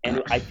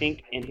 and I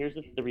think, and here's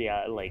the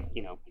reality, like,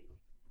 you know,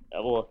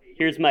 well,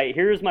 here's my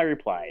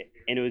reply,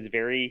 and it was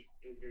very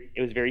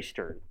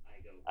stern.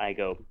 I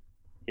go,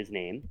 his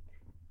name.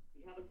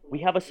 "We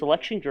have a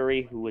selection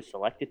jury who was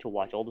selected to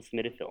watch all the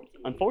submitted films.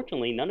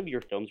 Unfortunately, none of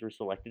your films were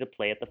selected to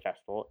play at the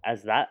festival,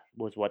 as that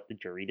was what the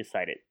jury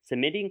decided.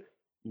 Submitting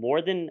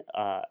more than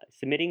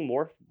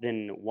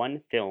one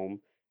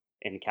film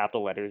in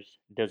capital letters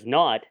does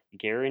not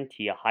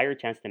guarantee a higher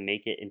chance to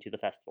make it into the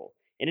festival.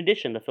 In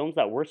addition, the films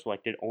that were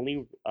selected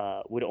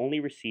would only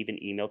receive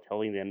an email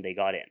telling them they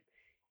got in.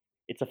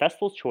 It's the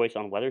festival's choice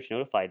on whether to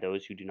notify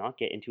those who do not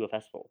get into a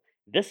festival.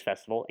 This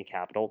festival, in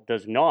capital,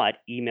 does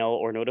not email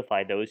or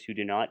notify those who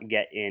do not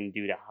get in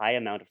due to high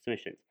amount of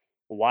submissions.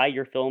 Why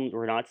your films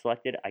were not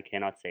selected, I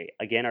cannot say.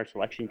 Again, our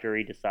selection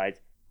jury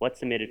decides what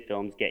submitted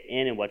films get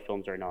in and what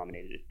films are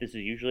nominated. This is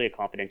usually a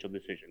confidential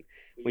decision.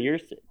 When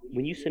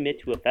you submit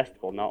to a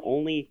festival, not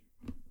only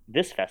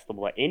this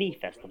festival, but any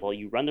festival,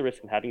 you run the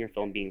risk of having your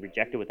film being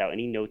rejected without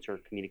any notes or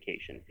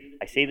communication.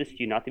 I say this to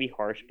you not to be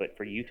harsh, but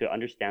for you to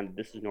understand that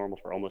this is normal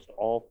for almost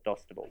all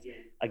festivals.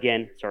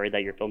 Again, sorry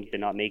that your films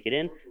did not make it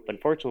in, but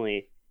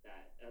unfortunately,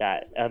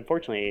 that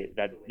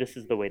this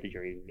is the way the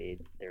jury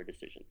made their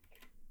decision."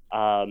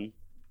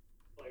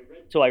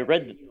 So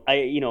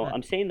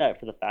I'm saying that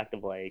for the fact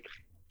of, like,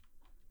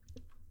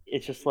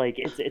 it's just like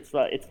it's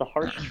the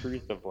harsh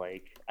truth of,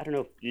 like, I don't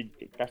know,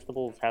 if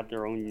festivals have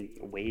their own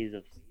ways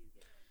of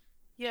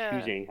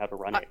choosing how to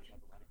run it.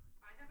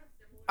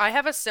 I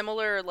have a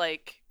similar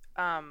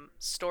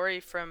story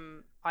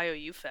from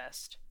IOU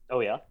Fest. Oh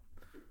yeah,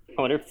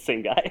 I wonder if it's the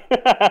same guy.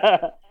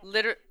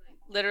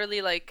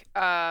 Literally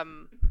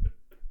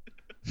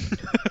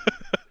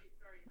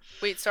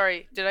Wait,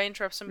 sorry, did I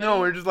interrupt somebody? No,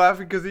 we're just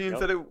laughing because Ian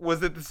said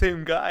was it the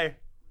same guy?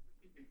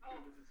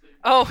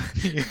 Oh,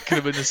 It could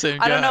have been the same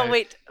guy. I don't know.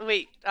 Wait.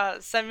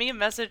 Send me a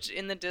message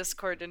in the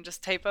Discord and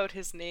just type out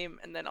his name,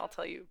 and then I'll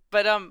tell you.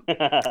 But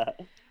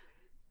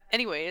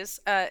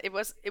anyways,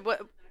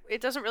 it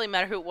doesn't really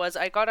matter who it was.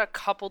 I got a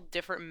couple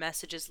different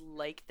messages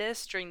like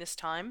this during this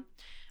time,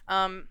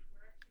 and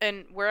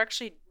we're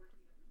actually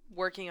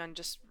working on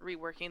just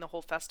reworking the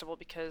whole festival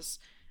because,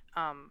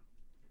 and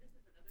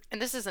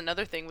this is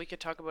another thing we could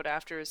talk about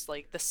after, is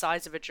like the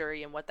size of a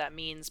jury and what that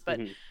means. But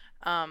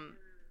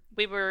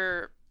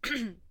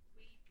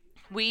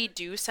we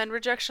do send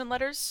rejection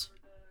letters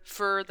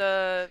for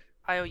the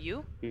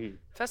IOU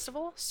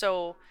festival.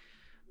 So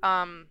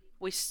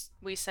we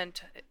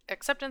sent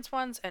acceptance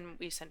ones and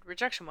we sent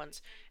rejection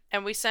ones,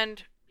 and we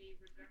send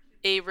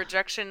a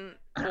rejection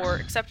or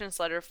acceptance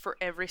letter for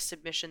every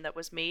submission that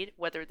was made,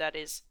 whether that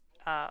is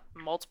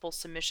multiple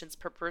submissions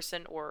per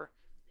person or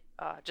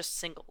just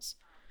singles.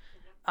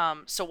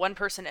 So one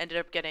person ended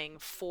up getting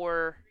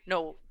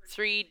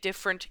 3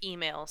 different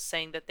emails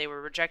saying that they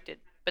were rejected,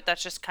 but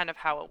that's just kind of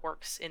how it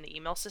works in the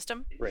email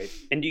system. Right.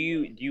 And do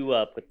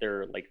you put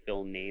their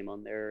film name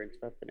on there and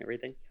stuff and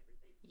everything?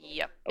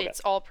 Yep. Okay.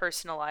 It's all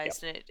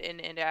personalized. Yep. And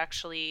it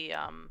actually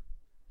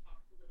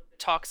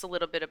talks a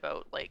little bit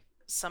about like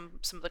some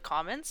of the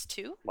comments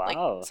too. Wow.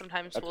 Like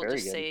sometimes That's we'll very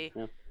just good. say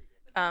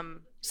Yeah.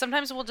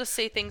 Sometimes we'll just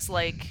say things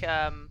like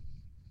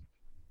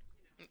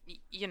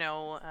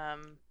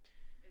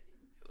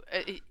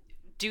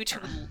due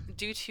to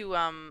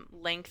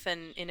length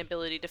and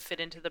inability to fit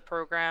into the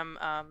program,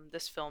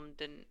 this film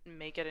didn't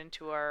make it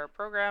into our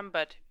program,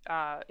 but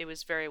it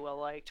was very well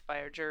liked by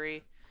our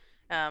jury.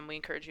 We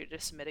encourage you to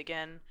submit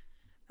again.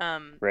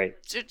 Right.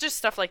 Just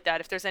stuff like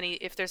that. If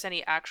there's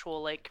any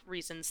actual like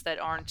reasons that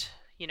aren't,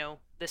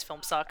 this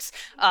film sucks,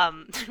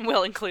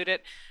 we'll include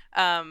it.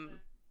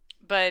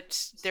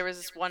 But there was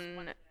this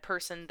one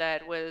person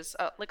that was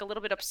like a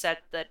little bit upset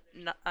that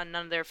none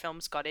of their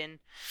films got in.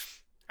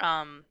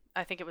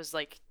 I think it was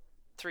like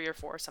 3 or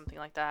 4, something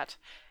like that.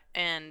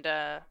 And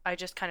I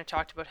just kind of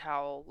talked about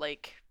how,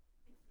 like,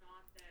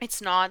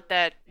 it's not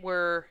that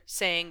we're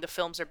saying the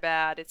films are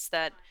bad, it's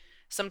that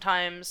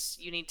sometimes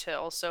you need to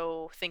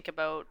also think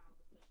about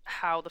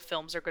how the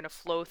films are going to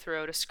flow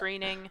throughout a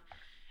screening.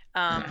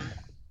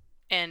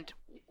 And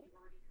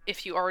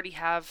if you already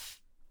have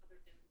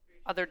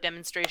other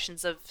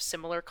demonstrations of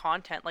similar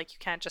content, like, you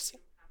can't just,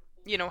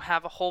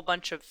 have a whole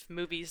bunch of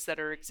movies that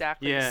are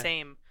exactly the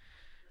same.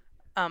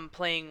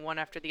 Playing one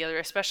after the other,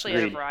 especially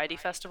at a variety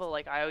festival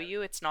like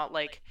IOU. It's not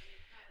like,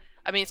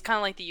 it's kind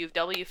of like the U of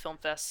W Film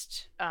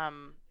Fest,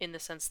 in the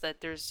sense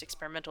that there's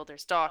experimental,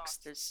 there's docs,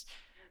 there's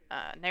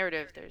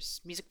narrative,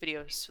 there's music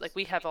videos. Like,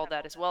 we have all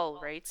that as well,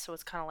 right? So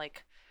it's kind of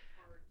like,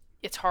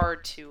 it's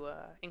hard to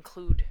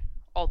include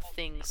all the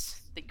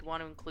things that you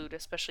want to include,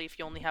 especially if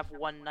you only have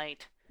one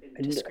night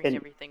to screen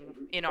everything.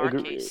 In our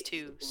case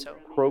too, so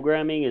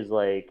programming is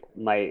like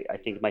I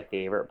think my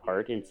favorite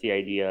part. And it's the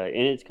idea, and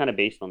it's kind of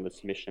based on the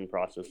submission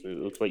process.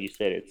 It's what you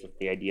said. It's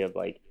the idea of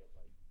like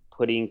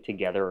putting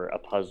together a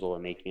puzzle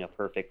and making a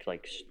perfect,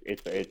 like,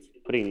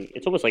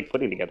 it's almost like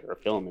putting together a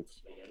film.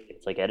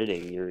 It's like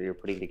editing. You're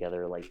putting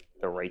together like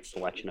the right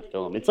selection of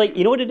film. It's like,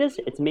 you know what it is?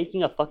 It's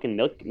making a fucking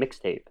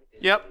mixtape.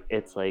 Yep.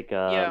 It's like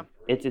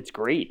it's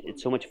great.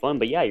 It's so much fun.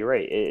 But yeah, you're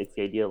right. It's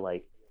the idea,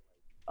 like,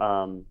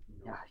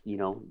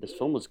 this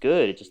film was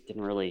good, it just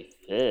didn't really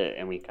fit,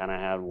 and we kind of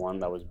had one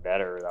that was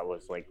better, that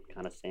was like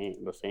kind of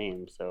the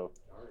same. So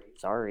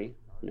sorry.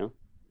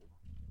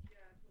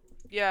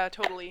 Yeah,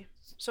 totally.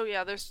 So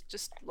yeah, there's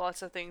just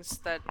lots of things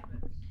that,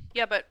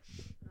 but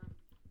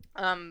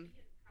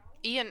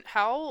Ian,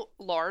 how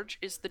large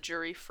is the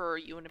jury for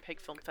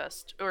Winnipeg Film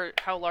Fest, or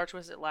how large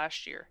was it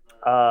last year?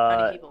 How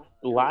many people?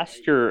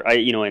 Last year,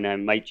 and I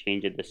might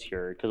change it this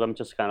year, because I'm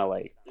just kind of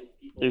like,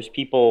 there's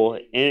people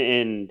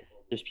and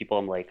there's people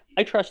I'm like,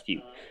 I trust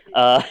you,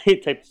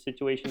 type of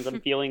situations I'm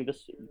feeling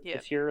this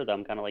year, that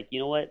I'm kind of like, you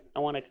know what, I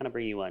want to kind of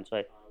bring you on.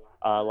 So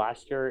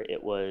last year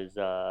it was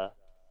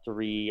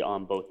 3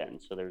 on both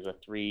ends. So there's a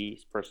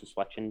 3-person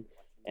selection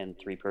and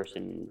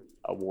 3-person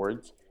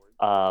awards.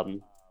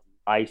 I'm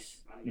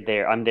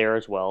there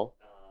as well.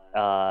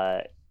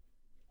 My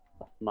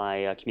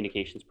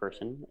communications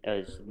person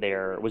was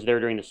there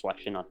during the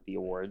selection, not the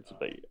awards,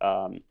 but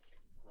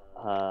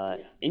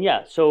and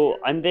yeah, so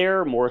I'm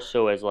there more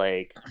so as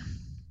like,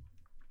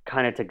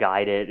 kind of to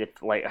guide it.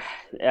 If, like,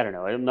 I don't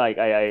know, I'm like,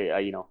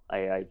 I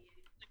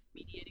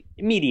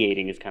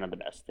mediating is kind of the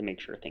best to make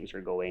sure things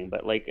are going.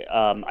 But like,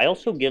 I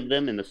also give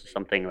them, and this is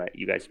something that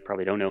you guys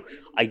probably don't know,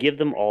 I give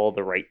them all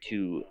the right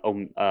to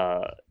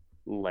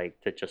like,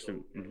 to just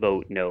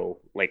vote no.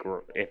 Like,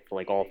 if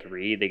like all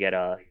 3, they get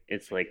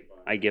it's like,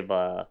 I give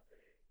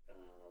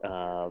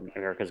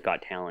America's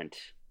Got Talent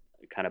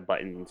kind of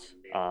buttons.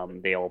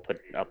 They all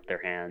put up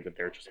their hands if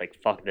they're just like,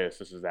 fuck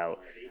this is out.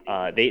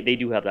 They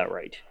do have that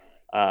right,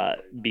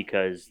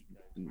 because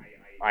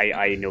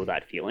I know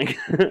that feeling.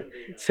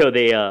 So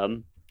they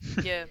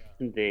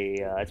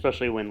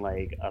especially when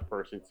like a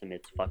person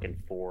submits fucking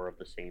 4 of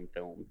the same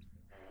film,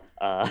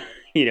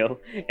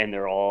 and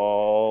they're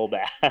all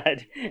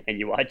bad, and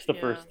you watch the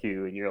first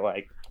 2 and you're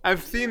like,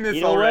 I've seen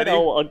this already.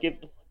 I'll give.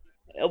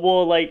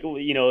 Well, like,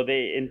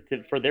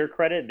 for their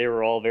credit, they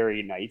were all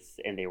very nice,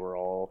 and they were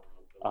all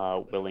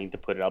willing to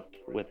put it up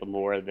with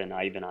more than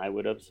I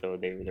would have. So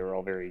they were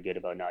all very good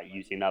about not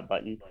using that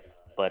button.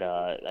 But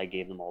I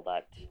gave them all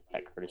that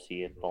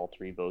courtesy. If all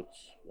 3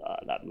 votes,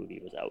 that movie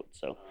was out.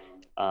 So,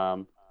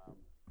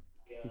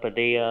 but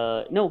they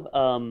no,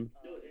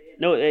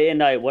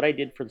 and what I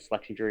did for the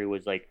selection jury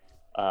was like,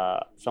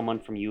 someone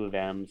from U of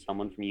M,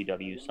 someone from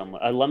UW,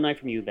 alumni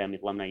from U of M,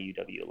 alumni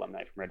UW,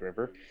 alumni from Red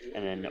River,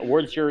 and then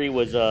awards jury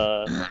was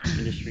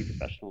industry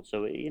professionals.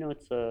 So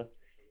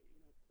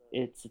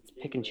it's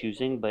pick and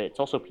choosing, but it's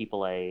also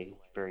people I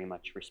very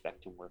much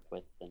respect and work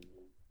with, and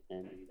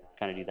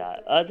kind of do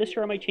that. This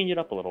year I might change it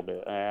up a little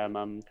bit. I'm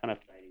kind of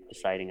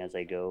deciding as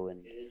I go,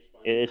 and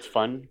it's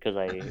fun because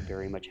I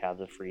very much have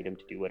the freedom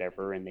to do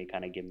whatever, and they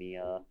kind of give me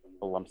a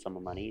lump sum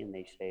of money, and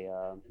they say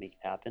make it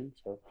happen.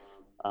 So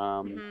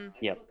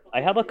yeah,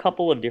 I have a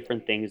couple of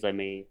different things I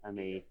may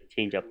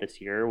change up this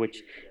year,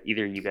 which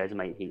either you guys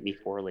might hate me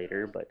for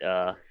later, but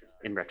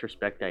in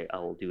retrospect, I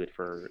will do it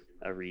for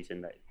a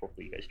reason that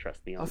hopefully you guys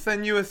trust me on. I'll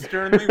send you a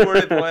sternly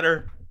worded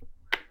letter.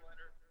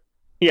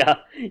 Yeah,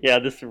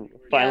 this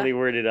finally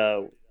worded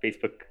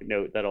Facebook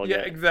note that I'll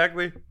get. Yeah,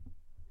 exactly.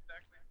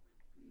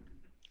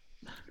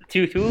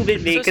 To whom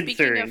it may concern.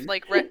 Speaking of,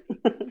 like,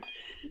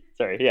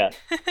 Sorry, yeah.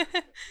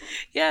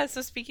 Yeah,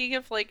 so speaking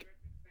of, like,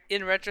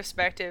 in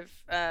retrospective,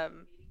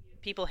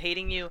 people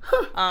hating you.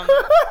 All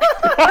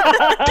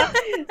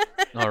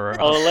right.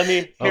 Oh, let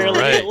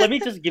me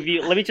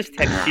just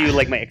text you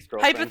like my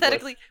ex-girlfriend.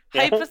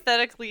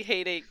 Hypothetically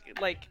hating,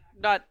 like,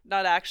 not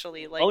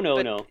actually like. Oh no,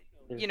 but, no.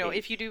 There's You know,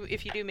 dates.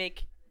 if you do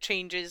make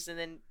changes and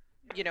then,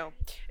 you know,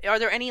 are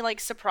there any like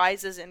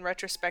surprises in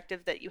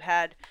retrospective that you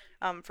had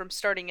from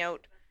starting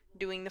out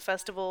doing the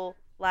festival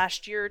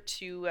last year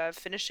to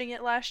finishing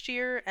it last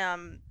year,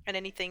 and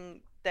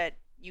anything that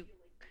you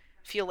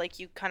feel like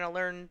you kind of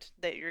learned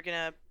that you're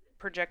gonna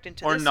project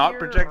into Or this not year,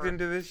 project or,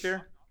 into this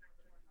year?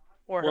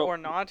 or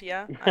not?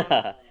 Yeah.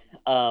 I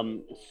don't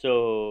know.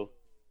 So,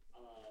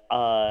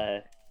 uh,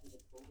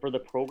 for the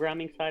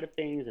programming side of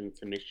things and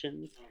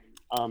submissions,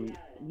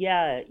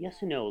 yeah, yes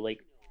and no. Like,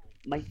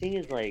 my thing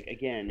is like,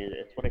 again,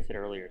 it's what I said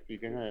earlier. If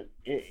you're gonna,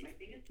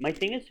 my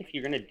thing is if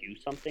you're gonna do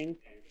something,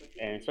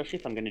 and especially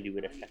if I'm gonna do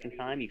it a second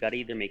time, you gotta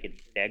either make it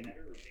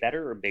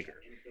better or bigger.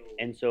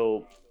 And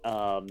so,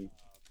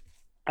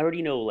 I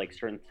already know like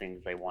certain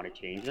things I want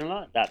to change. They're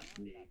not that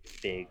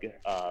big.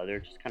 They're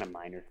just kind of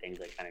minor things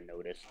I kind of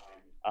noticed.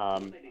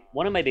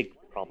 One of my big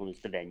problems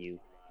is the venue.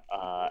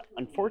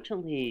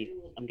 Unfortunately,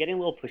 I'm getting a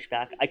little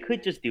pushback. I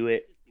could just do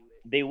it.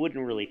 They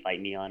wouldn't really fight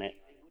me on it.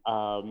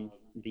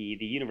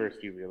 The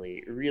university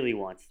really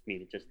wants me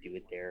to just do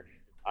it there.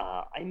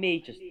 I may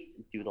just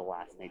do the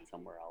last night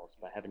somewhere else,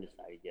 but I haven't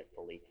decided yet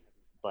fully.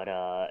 But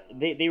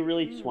they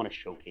really just want to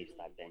showcase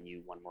that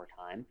venue one more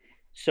time.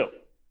 So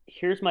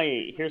here's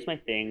my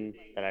thing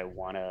that I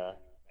wanna,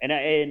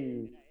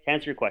 and to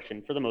answer your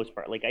question, for the most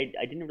part, like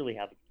I didn't really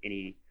have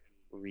any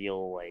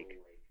real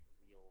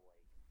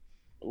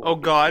Oh,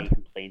 God.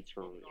 complaints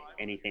or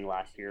anything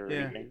last year or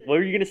Yeah. anything. What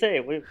were you gonna say?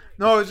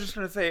 No, I was just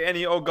gonna say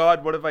any "oh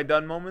God, what have I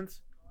done"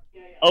 moments.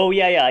 Oh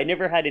yeah, I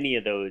never had any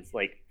of those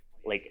like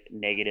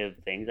negative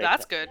things.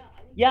 That's good.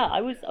 Yeah, I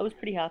was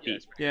pretty happy.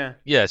 Yeah.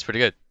 Yeah, it's pretty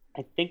good.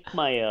 I think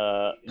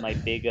my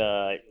big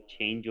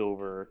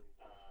changeover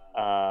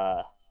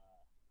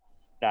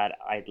that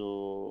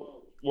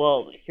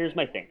well, here's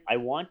my thing. I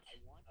want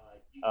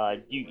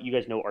you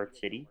guys know Art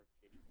City?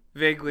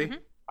 Vaguely. Mhm.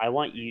 I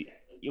want you.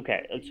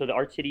 Okay, so the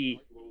Art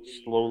City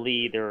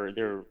slowly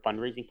their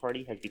fundraising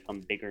party has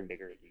become bigger and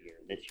bigger every year.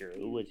 This year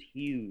it was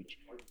huge.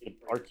 The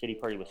Art City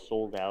party was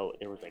sold out.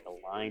 There was like a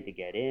line to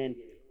get in.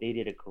 They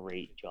did a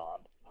great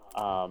job.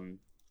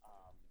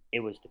 It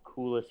was the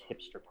coolest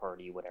hipster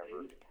party,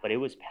 whatever. But it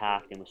was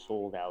packed and was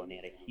sold out, and they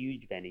had a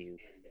huge venue.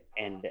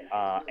 And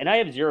I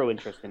have zero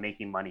interest in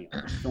making money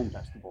from this film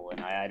festival,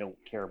 and I don't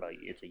care about it.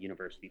 It's a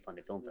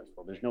university-funded film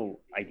festival. There's no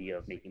idea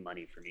of making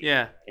money for me.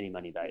 Yeah. Any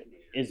money that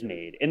is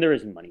made, and there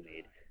isn't money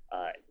made.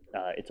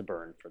 It's a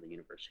burn for the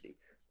university.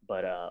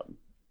 But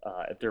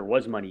if there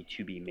was money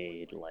to be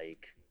made,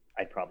 like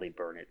I'd probably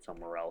burn it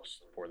somewhere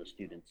else for the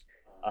students.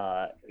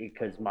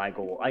 Because my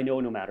goal, I know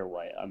no matter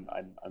what,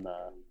 I'm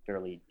a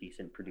fairly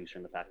decent producer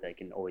in the fact that I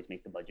can always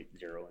make the budget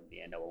zero in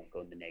the end. I won't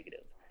go in the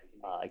negative.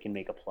 I can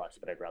make a plus,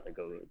 but I'd rather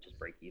go just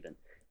break even.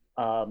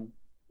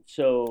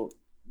 So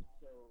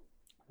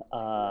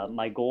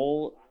my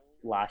goal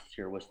last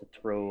year was to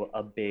throw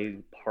a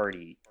big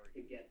party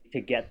to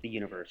get the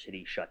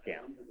university shut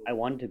down. I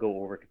wanted to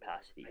go over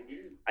capacity.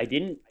 I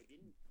didn't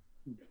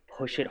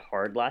push it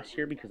hard last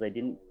year because I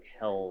didn't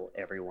tell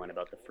everyone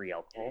about the free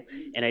alcohol,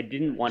 and I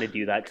didn't want to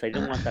do that because I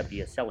didn't want that to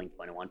be a selling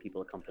point. I want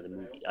people to come for the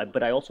movie,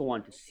 but I also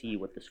wanted to see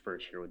what this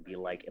first year would be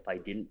like if I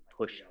didn't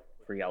push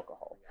free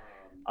alcohol.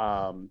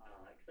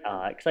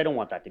 Because I don't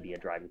want that to be a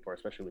driving force,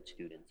 especially with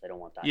students. I don't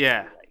want that.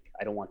 Yeah. To be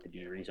I don't want to be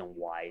the reason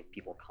why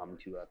people come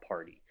to a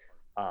party.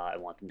 I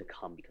want them to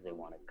come because they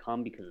want to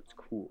come because it's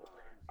cool.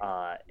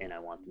 And I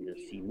want them to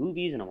see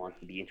movies, and I want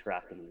them to be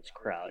interactive in this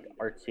crowd.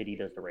 Art City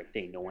does the right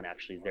thing. No one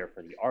actually is there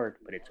for the art,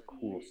 but it's a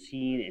cool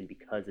scene, and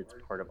because it's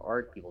part of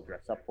art, people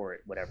dress up for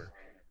it, whatever.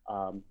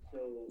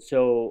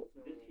 So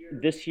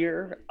this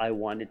year, I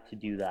wanted to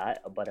do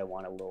that, but I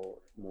want a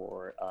little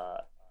more.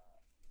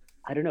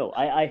 I don't know.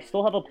 I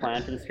still have a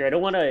plan for this year. I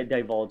don't want to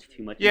divulge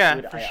too much Yeah,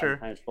 into it. for I'm sure.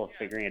 kind of still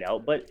figuring it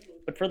out. But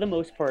for the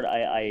most part,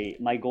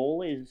 my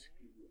goal is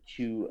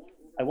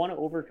I want to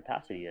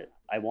overcapacity it.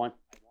 I want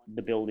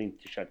the building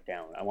to shut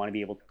down. I want to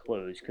be able to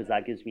close because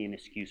that gives me an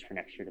excuse for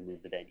next year to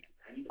move the venue.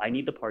 I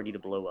need the party to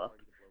blow up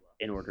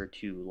in order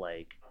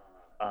to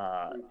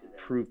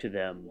prove to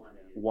them,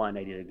 one,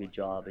 I did a good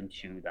job, and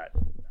two, that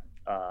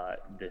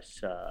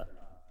this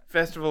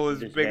Festival is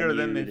this bigger than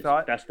venue, they this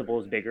thought. festival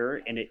is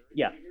bigger, and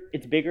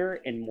it's bigger,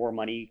 and more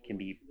money can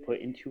be put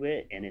into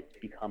it, and it's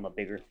become a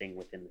bigger thing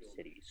within the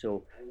city.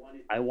 So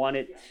I want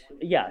it,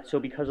 so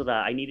because of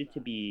that, I needed to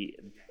be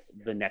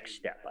the next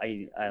step.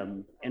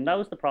 And that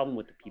was the problem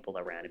with the people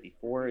that ran it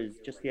before, is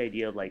just the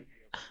idea of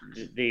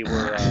they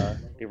were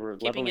Keeping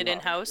leveling it in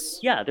up. house.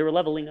 Yeah, they were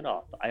leveling it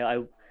off.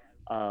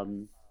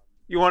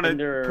 You want and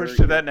to they're- push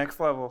to that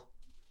next level.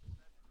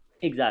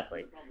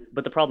 Exactly.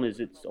 But the problem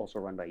is it's also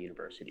run by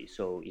university.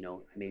 So,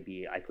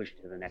 maybe I push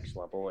it to the next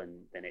level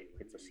and then it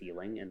hits a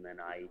ceiling, and then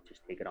I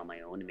just take it on my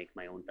own and make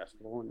my own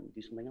festival and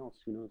do something else.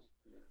 Who knows?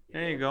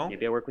 There you go.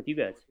 Maybe I work with you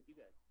guys.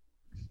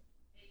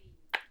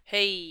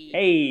 Hey.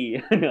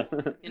 Hey!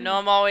 You know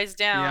I'm always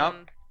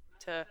down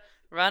to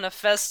run a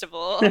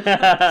festival.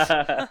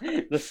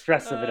 The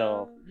stress of it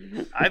all.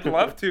 I'd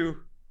love to.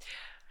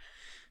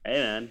 Hey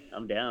man,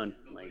 I'm down.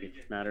 Like it's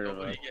a matter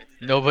of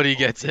Nobody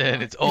gets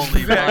in. It's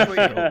only Exactly.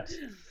 non-films.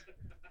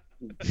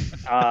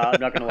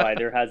 I'm not gonna lie.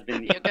 There has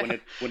been You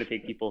okay?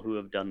 Winnipeg people who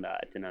have done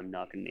that, and I'm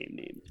not gonna name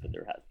names, but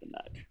there has been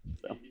that.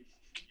 So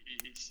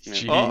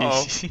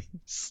Uh-oh.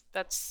 Jeez.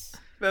 That's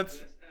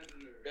That's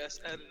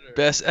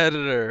Best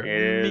editor.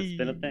 it's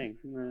been a thing.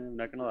 I'm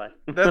not gonna lie.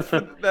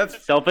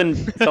 that's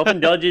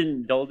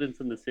Self-indulgence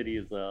in the city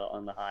is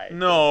on the high.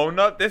 no,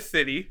 not this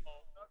city.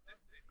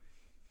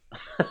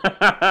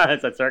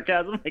 Is that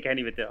sarcasm? I can't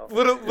even tell.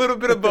 Little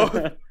bit of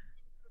both.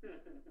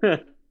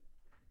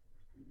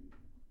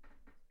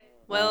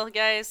 well,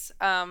 guys.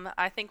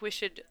 I think we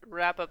should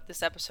wrap up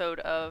this episode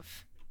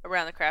of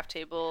Around the Craft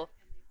Table.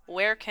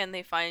 Where can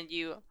they find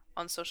you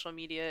on social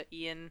media,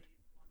 Ian?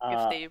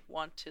 If they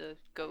want to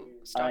go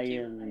stalk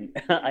you.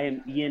 I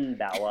am Ian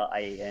Bawa,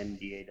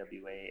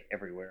 IANDAWA,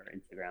 everywhere,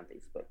 Instagram,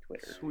 Facebook,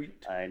 Twitter. Sweet.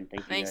 And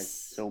thank you Nice. guys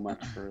so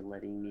much for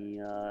letting me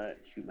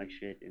shoot my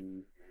shit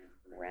and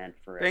rant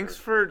forever. Thanks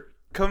for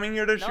coming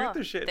here to No, shoot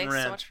the shit thanks and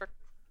rant. so much for.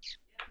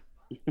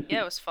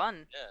 Yeah, it was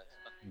fun.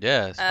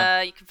 Yeah. It's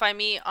fun. You can find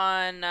me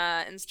on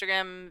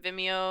Instagram,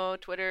 Vimeo,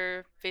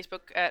 Twitter,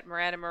 Facebook at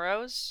Miranda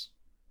Morose.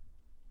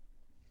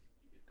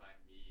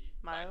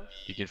 Miles.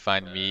 You can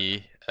find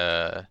me,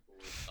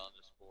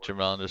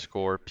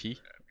 Jamal_P,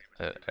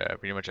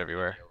 pretty much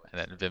everywhere. And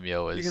then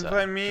Vimeo is. You can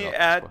find me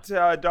Jamal at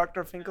 _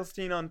 Dr.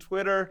 Finkelstein on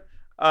Twitter,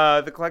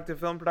 the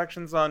Collective Film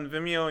Productions on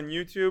Vimeo and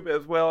YouTube,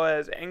 as well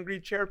as Angry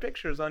Chair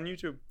Pictures on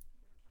YouTube.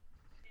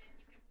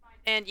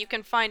 And you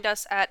can find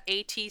us at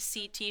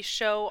ATCT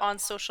Show on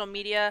social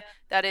media.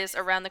 That is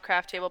Around the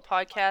Craft Table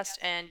Podcast.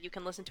 And you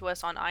can listen to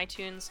us on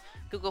iTunes,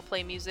 Google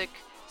Play Music,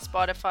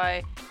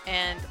 Spotify,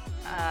 and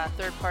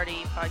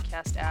third-party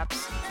podcast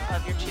apps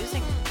of your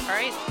choosing. All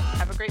right.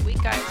 Have a great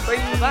week, guys. Bye.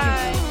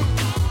 Bye.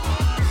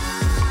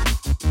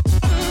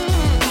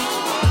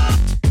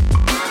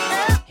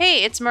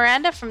 Hey, it's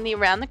Miranda from the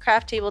Around the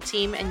Craft Table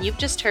team, and you've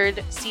just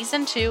heard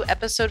Season 2,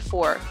 Episode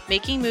 4,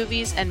 Making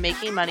Movies and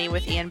Making Money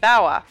with Ian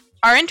Bawa.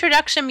 Our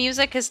introduction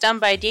music is done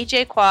by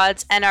DJ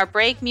Quads, and our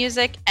break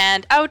music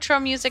and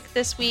outro music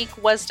this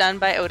week was done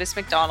by Otis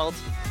McDonald.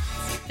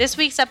 This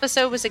week's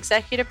episode was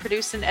executive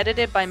produced and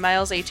edited by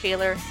Miles A.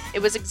 Taylor.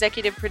 It was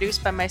executive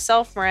produced by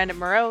myself, Miranda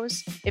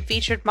Morose. It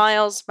featured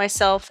Miles,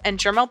 myself, and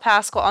Jermel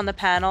Pascal on the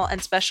panel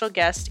and special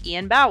guest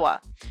Ian Bawa.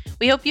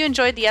 We hope you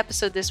enjoyed the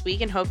episode this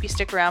week and hope you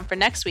stick around for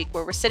next week,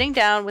 where we're sitting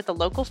down with the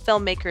local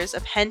filmmakers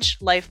of Hench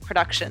Life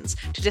Productions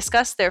to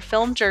discuss their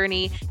film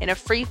journey in a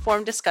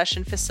free-form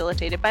discussion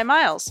facilitated by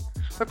Miles.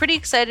 We're pretty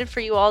excited for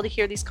you all to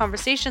hear these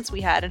conversations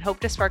we had and hope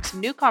to spark some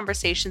new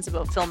conversations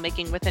about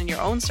filmmaking within your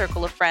own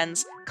circle of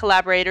friends,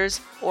 collaborators,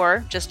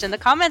 or just in the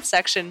comments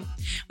section.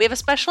 We have a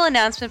special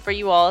announcement for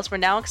you all, as we're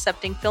now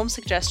accepting film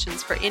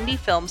suggestions for indie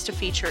films to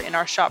feature in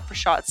our Shot for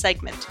Shot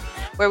segment,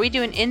 where we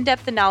do an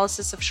in-depth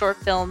analysis of short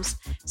films.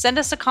 Send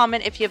us a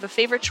comment if you have a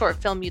favorite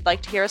short film you'd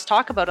like to hear us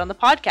talk about on the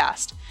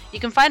podcast. You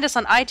can find us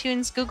on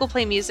iTunes, Google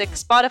Play Music,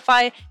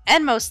 Spotify,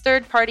 and most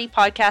third-party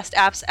podcast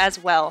apps as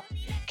well.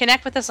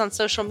 Connect with us on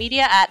social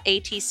media at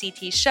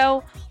ATCT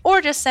Show,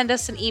 or just send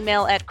us an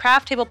email at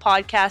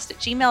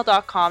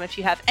crafttablepodcast@gmail.com if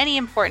you have any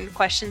important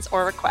questions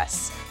or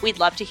requests. We'd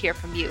love to hear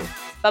from you.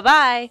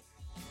 Bye-bye!